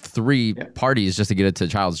like 3 parties just to get it to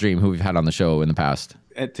Child's Dream, who we've had on the show in the past.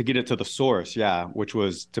 To get it to the source, which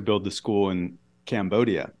was to build the school in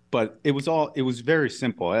Cambodia. But it was very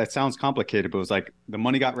simple. It sounds complicated, but it was like the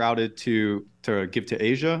money got routed to Give to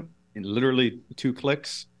Asia in literally 2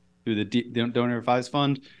 clicks through the donor advised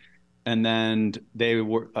fund. And then they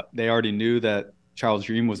already knew that Child's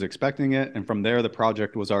Dream was expecting it. And from there, the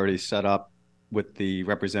project was already set up with the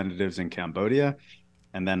representatives in Cambodia.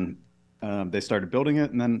 And then they started building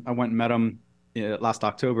it. And then I went and met them last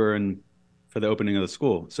October for the opening of the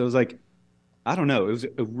school. So it was like, I don't know, it was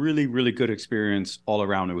a really, really good experience all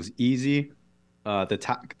around. It was easy.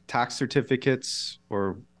 The tax certificates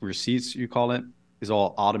or receipts, you call it, is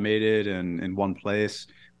all automated and in one place,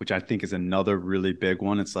 which I think is another really big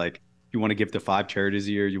one. It's like, you want to give to 5 charities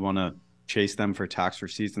a year, you want to chase them for tax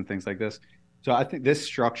receipts and things like this. So I think this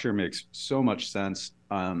structure makes so much sense.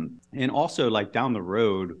 And also, like, down the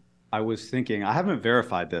road, I was thinking, I haven't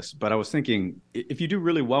verified this, but I was thinking, if you do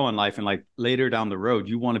really well in life and like later down the road,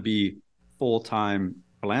 you want to be full-time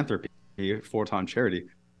philanthropy, full-time charity,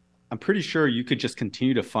 I'm pretty sure you could just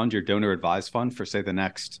continue to fund your donor advised fund for, say, the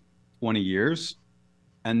next 20 years.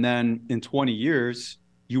 And then in 20 years,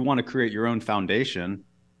 you want to create your own foundation.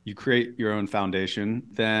 You create your own foundation,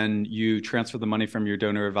 then you transfer the money from your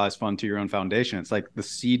donor advised fund to your own foundation. It's like the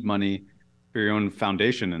seed money for your own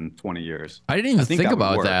foundation in 20 years. I didn't even think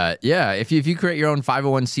about that. Yeah, if you create your own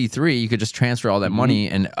 501c3, you could just transfer all that money,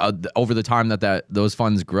 and over the time that those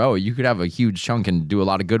funds grow, you could have a huge chunk and do a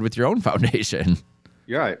lot of good with your own foundation.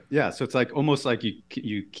 You're right. Yeah, so it's like almost like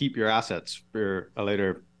you keep your assets for a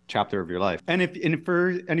later chapter of your life. And if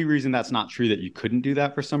for any reason that's not true, that you couldn't do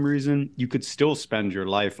that for some reason, you could still spend your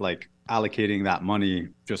life like allocating that money,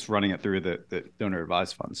 just running it through the donor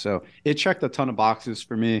advised fund. So it checked a ton of boxes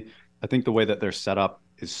for me. I think the way that they're set up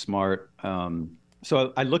is smart.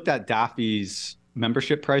 So I looked at Daffy's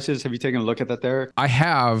membership prices. Have you taken a look at that there? I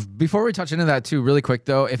have. Before we touch into that too, really quick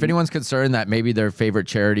though, if anyone's concerned that maybe their favorite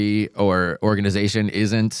charity or organization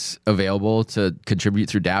isn't available to contribute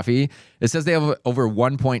through Daffy, it says they have over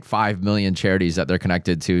 1.5 million charities that they're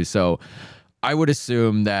connected to. So I would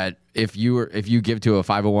assume that if you give to a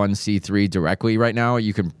 501c3 directly right now,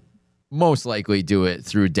 you can most likely do it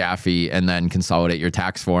through Daffy and then consolidate your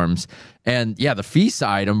tax forms. And yeah, the fee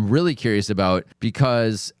side, I'm really curious about,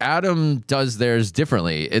 because Adam does theirs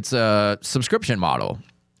differently. It's a subscription model,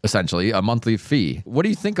 essentially, a monthly fee. What do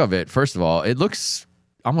you think of it? First of all, it looks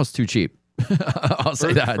almost too cheap. I'll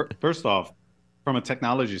say that. First off, from a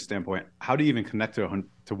technology standpoint, how do you even connect to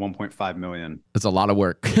 1.5 million? It's a lot of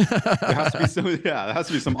work. There has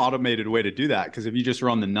to be some automated way to do that. Because if you just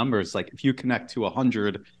run the numbers, like if you connect to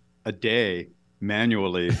 100 a day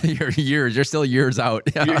manually, you're still years out.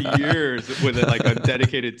 You're years with like a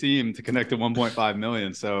dedicated team to connect to 1.5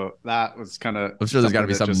 million. So that was kind of, I'm sure there's got to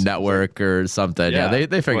be some network or something. Yeah,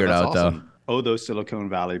 they figured it out awesome. Though. Oh, those Silicon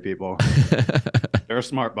Valley people. They're a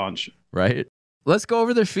smart bunch. Right? Let's go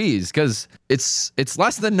over their fees, because it's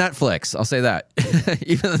less than Netflix. I'll say that.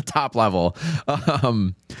 Even the top level.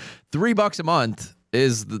 $3 a month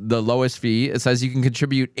is the lowest fee. It says you can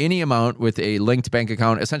contribute any amount with a linked bank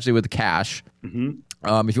account, essentially with cash.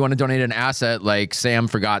 Mm-hmm. If you want to donate an asset, like Sam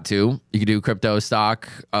forgot to, you could do crypto, stock.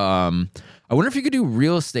 I wonder if you could do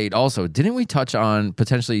real estate also. Didn't we touch on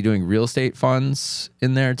potentially doing real estate funds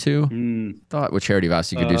in there too? Thought with Charity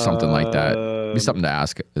Vest you could do something like that. It'd be something to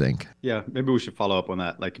ask, I think. Yeah, maybe we should follow up on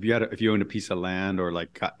that. Like if you owned a piece of land or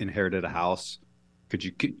like inherited a house, could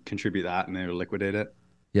you contribute that and then liquidate it?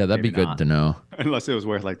 Yeah, that'd be good to know. Unless it was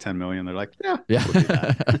worth like 10 million. They're like, yeah. We'll do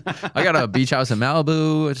that. I got a beach house in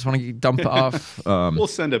Malibu. I just want to dump off. We'll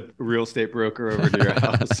send a real estate broker over to your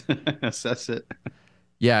house, assess it.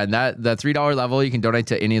 Yeah, and that $3 level, you can donate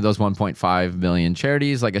to any of those 1.5 million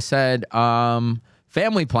charities. Like I said,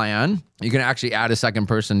 family plan, you can actually add a second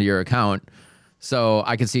person to your account. So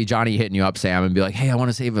I can see Johnny hitting you up, Sam, and be like, hey, I want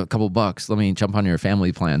to save a couple bucks. Let me jump on your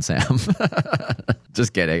family plan, Sam.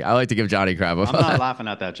 Just kidding. I like to give Johnny crap. I'm not laughing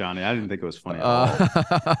at that, Johnny. I didn't think it was funny at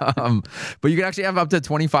all. But you can actually have up to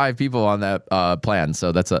 25 people on that plan.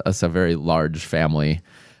 So that's a very large family.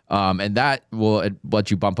 And that will let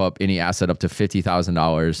you bump up any asset up to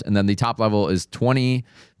 $50,000. And then the top level is $20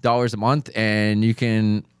 a month, and you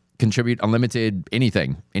can contribute unlimited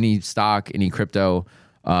anything, any stock, any crypto,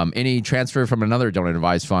 any transfer from another donor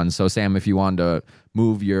advised fund. So Sam, if you wanted to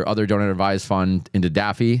move your other donor advised fund into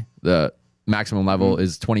Daffy, the maximum level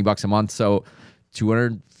is $20 a month. So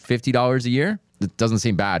 $250 a year. It doesn't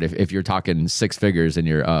seem bad if you're talking 6 figures in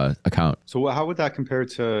your account. So how would that compare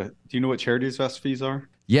to, do you know what Charities Vest fees are?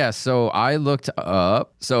 Yeah, so I looked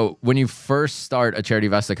up. So when you first start a Charity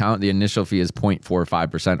Vest account, the initial fee is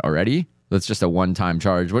 0.45% already. That's just a one-time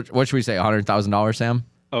charge. What should we say, $100,000, Sam?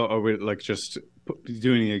 Oh, are we like just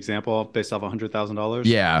doing an example based off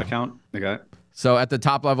 $100,000 account? Okay. So at the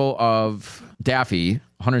top level of Daffy,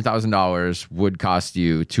 $100,000 would cost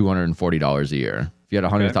you $240 a year. If you had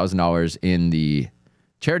 $100,000 in the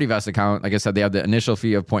Charity Vest account, like I said, they have the initial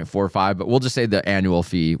fee of 0.45, but we'll just say the annual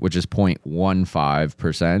fee, which is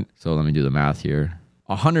 0.15%. So let me do the math here.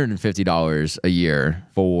 $150 a year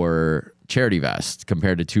for Charity Vest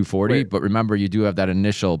compared to $240. Wait. But remember, you do have that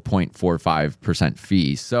initial 0.45%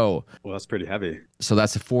 fee. So, well, that's pretty heavy. So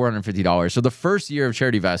that's $450. So the first year of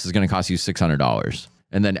Charity Vest is going to cost you $600.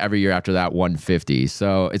 And then every year after that, $150.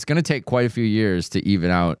 So it's going to take quite a few years to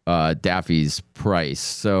even out Daffy's price.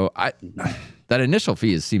 So that initial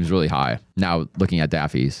fee seems really high now looking at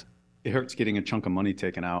Daffy's. it hurts getting a chunk of money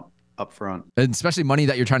taken out up front. And especially money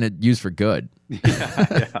that you're trying to use for good.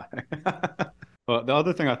 Yeah. Well, the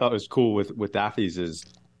other thing I thought was cool with Daffy's is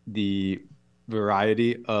the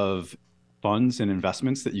variety of funds and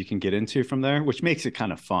investments that you can get into from there, which makes it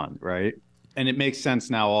kind of fun, right? And it makes sense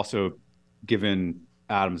now also, given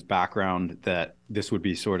Adam's background, that this would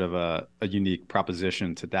be sort of a unique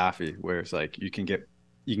proposition to Daffy, where it's like you can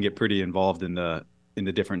get pretty involved in the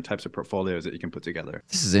different types of portfolios that you can put together.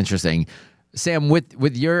 This is interesting. Sam,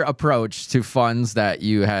 with your approach to funds that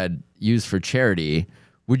you had used for charity,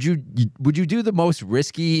 would you do the most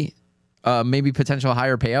risky, maybe potential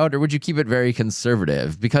higher payout, or would you keep it very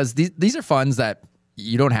conservative? Because these are funds that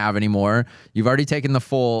you don't have anymore. You've already taken the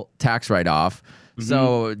full tax write-off. Mm-hmm.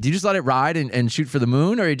 So do you just let it ride and shoot for the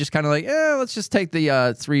moon, or are you just kind of like, let's just take the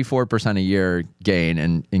 3-4% a year gain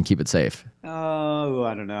and keep it safe? Oh,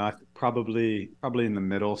 I don't know. Probably in the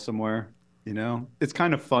middle somewhere. You know, it's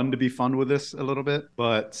kind of fun to be fun with this a little bit,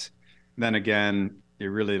 but then again, you're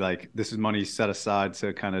really like, this is money set aside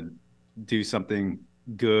to kind of do something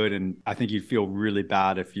good, and I think you'd feel really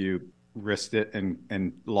bad if you risked it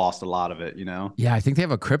and lost a lot of it, you know? Yeah, I think they have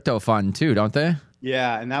a crypto fund too, don't they?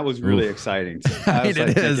 Yeah, and that was really exciting. I was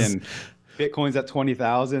like thinking, Bitcoin's at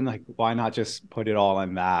 20,000. Like, why not just put it all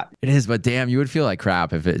in that? It is, but damn, you would feel like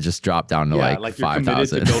crap if it just dropped down to like you're 5,000.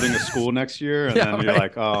 committed to building a school next year, and then you're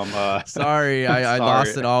like, sorry, I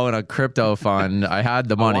lost it all in a crypto fund. I had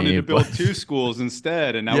the money. I wanted to build 2 schools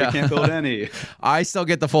instead, and now we can't build any. I still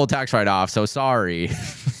get the full tax write-off, so sorry.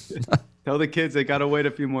 Tell the kids they got to wait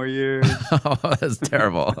a few more years. Oh, that's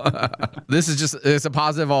terrible. It's a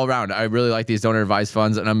positive all around. I really like these donor advised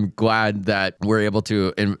funds, and I'm glad that we're able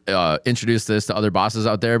to introduce this to other bosses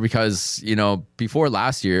out there, because, you know, before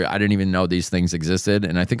last year, I didn't even know these things existed.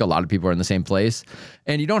 And I think a lot of people are in the same place.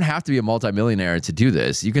 And you don't have to be a multimillionaire to do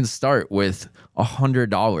this. You can start with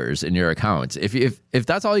 $100 in your account. If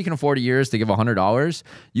that's all you can afford a year is to give $100,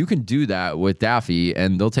 you can do that with Daffy,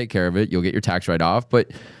 and they'll take care of it. You'll get your tax write-off.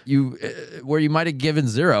 But where you might have given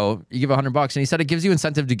 $0, you give $100, and he said it gives you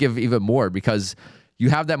incentive to give even more, because you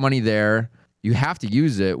have that money there. You have to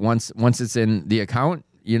use it once it's in the account.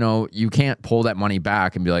 You know, you can't pull that money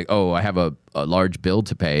back and be like, oh, I have a large bill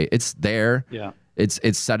to pay. It's there. Yeah.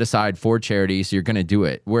 It's set aside for charity, so you're going to do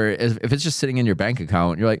it. Whereas if it's just sitting in your bank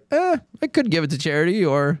account, you're like, I could give it to charity,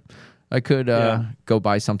 or I could go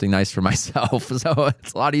buy something nice for myself. So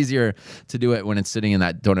it's a lot easier to do it when it's sitting in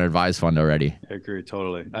that donor advised fund already. I agree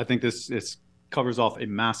totally. I think this covers off a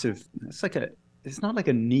massive. It's not like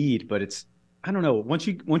a need, but it's, I don't know. Once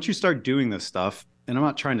you start doing this stuff, and I'm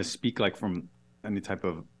not trying to speak like from any type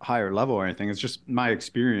of higher level or anything. It's just my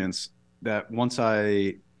experience that once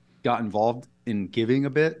I got involved in giving a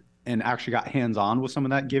bit and actually got hands on with some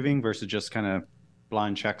of that giving versus just kind of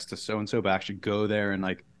blind checks to so-and-so, but actually go there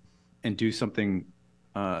and do something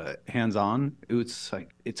hands on.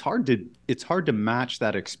 It's hard to match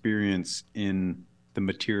that experience in the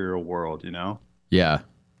material world, you know? Yeah.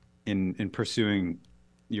 In pursuing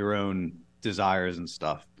your own desires and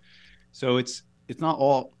stuff. So it's not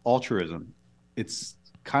all altruism. It's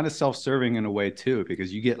kind of self-serving in a way too,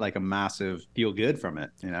 because you get like a massive feel good from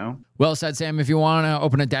it, you know? Well said, Sam. If you want to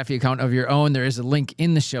open a Daffy account of your own, there is a link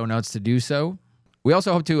in the show notes to do so. We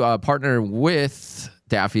also hope to partner with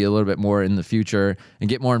Daffy a little bit more in the future and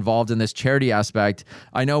get more involved in this charity aspect.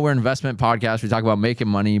 I know we're an investment podcast. We talk about making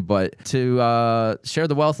money, but to share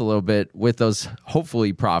the wealth a little bit with those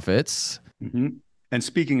hopefully profits. Mm-hmm. And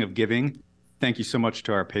speaking of giving, thank you so much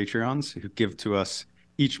to our Patreons who give to us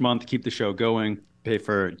each month, keep the show going, pay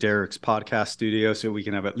for Derek's podcast studio so we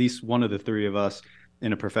can have at least one of the three of us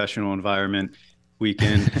in a professional environment week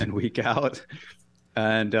in and week out.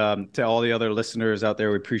 And to all the other listeners out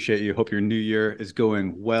there, we appreciate you. Hope your new year is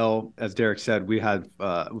going well. As Derek said, we've had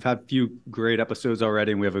a few great episodes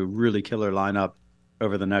already, and we have a really killer lineup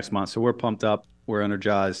over the next month. So we're pumped up. We're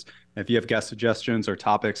energized. If you have guest suggestions or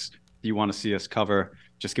topics you want to see us cover,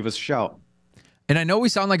 just give us a shout. And I know we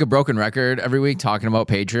sound like a broken record every week talking about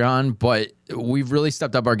Patreon, but we've really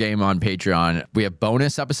stepped up our game on Patreon. We have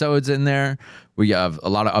bonus episodes in there. We have a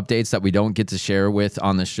lot of updates that we don't get to share with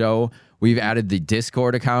on the show. We've added the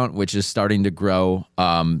Discord account, which is starting to grow.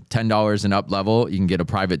 $10 and up level, you can get a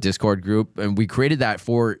private Discord group. And we created that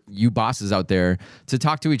for you bosses out there to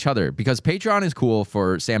talk to each other, because Patreon is cool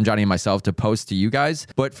for Sam, Johnny, and myself to post to you guys.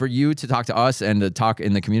 But for you to talk to us and to talk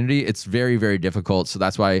in the community, it's very, very difficult. So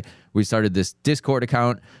that's why we started this Discord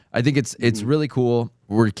account. I think it's really cool.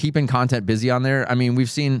 we're keeping content busy on there. I mean, we've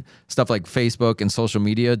seen stuff like Facebook and social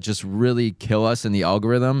media just really kill us in the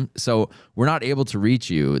algorithm. So we're not able to reach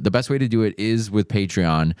you. The best way to do it is with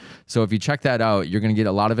Patreon. So if you check that out, you're going to get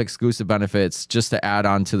a lot of exclusive benefits just to add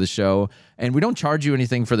on to the show. And we don't charge you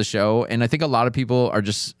anything for the show. And I think a lot of people are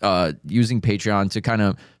just using Patreon to kind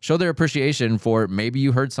of show their appreciation for maybe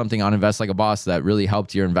you heard something on Invest Like a Boss that really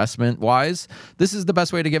helped your investment wise. This is the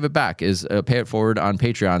best way to give it back, is pay it forward on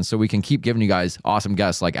Patreon so we can keep giving you guys awesome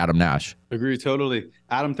guests like Adam Nash. Agree totally.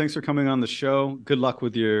 Adam, thanks for coming on the show. Good luck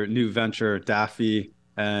with your new venture, Daffy,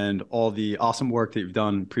 and all the awesome work that you've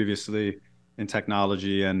done previously in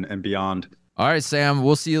technology and beyond. All right, Sam,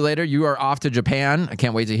 we'll see you later. You are off to Japan. I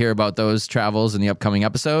can't wait to hear about those travels in the upcoming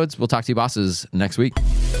episodes. We'll talk to you bosses next week.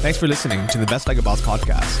 Thanks for listening to the Invest Like a Boss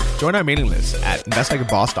podcast. Join our mailing list at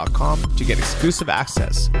investlikeaboss.com to get exclusive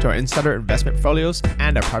access to our insider investment portfolios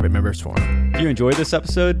and our private members forum. If you enjoyed this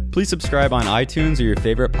episode, please subscribe on iTunes or your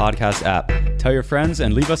favorite podcast app. Tell your friends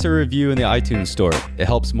and leave us a review in the iTunes store. It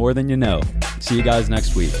helps more than you know. See you guys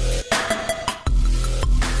next week.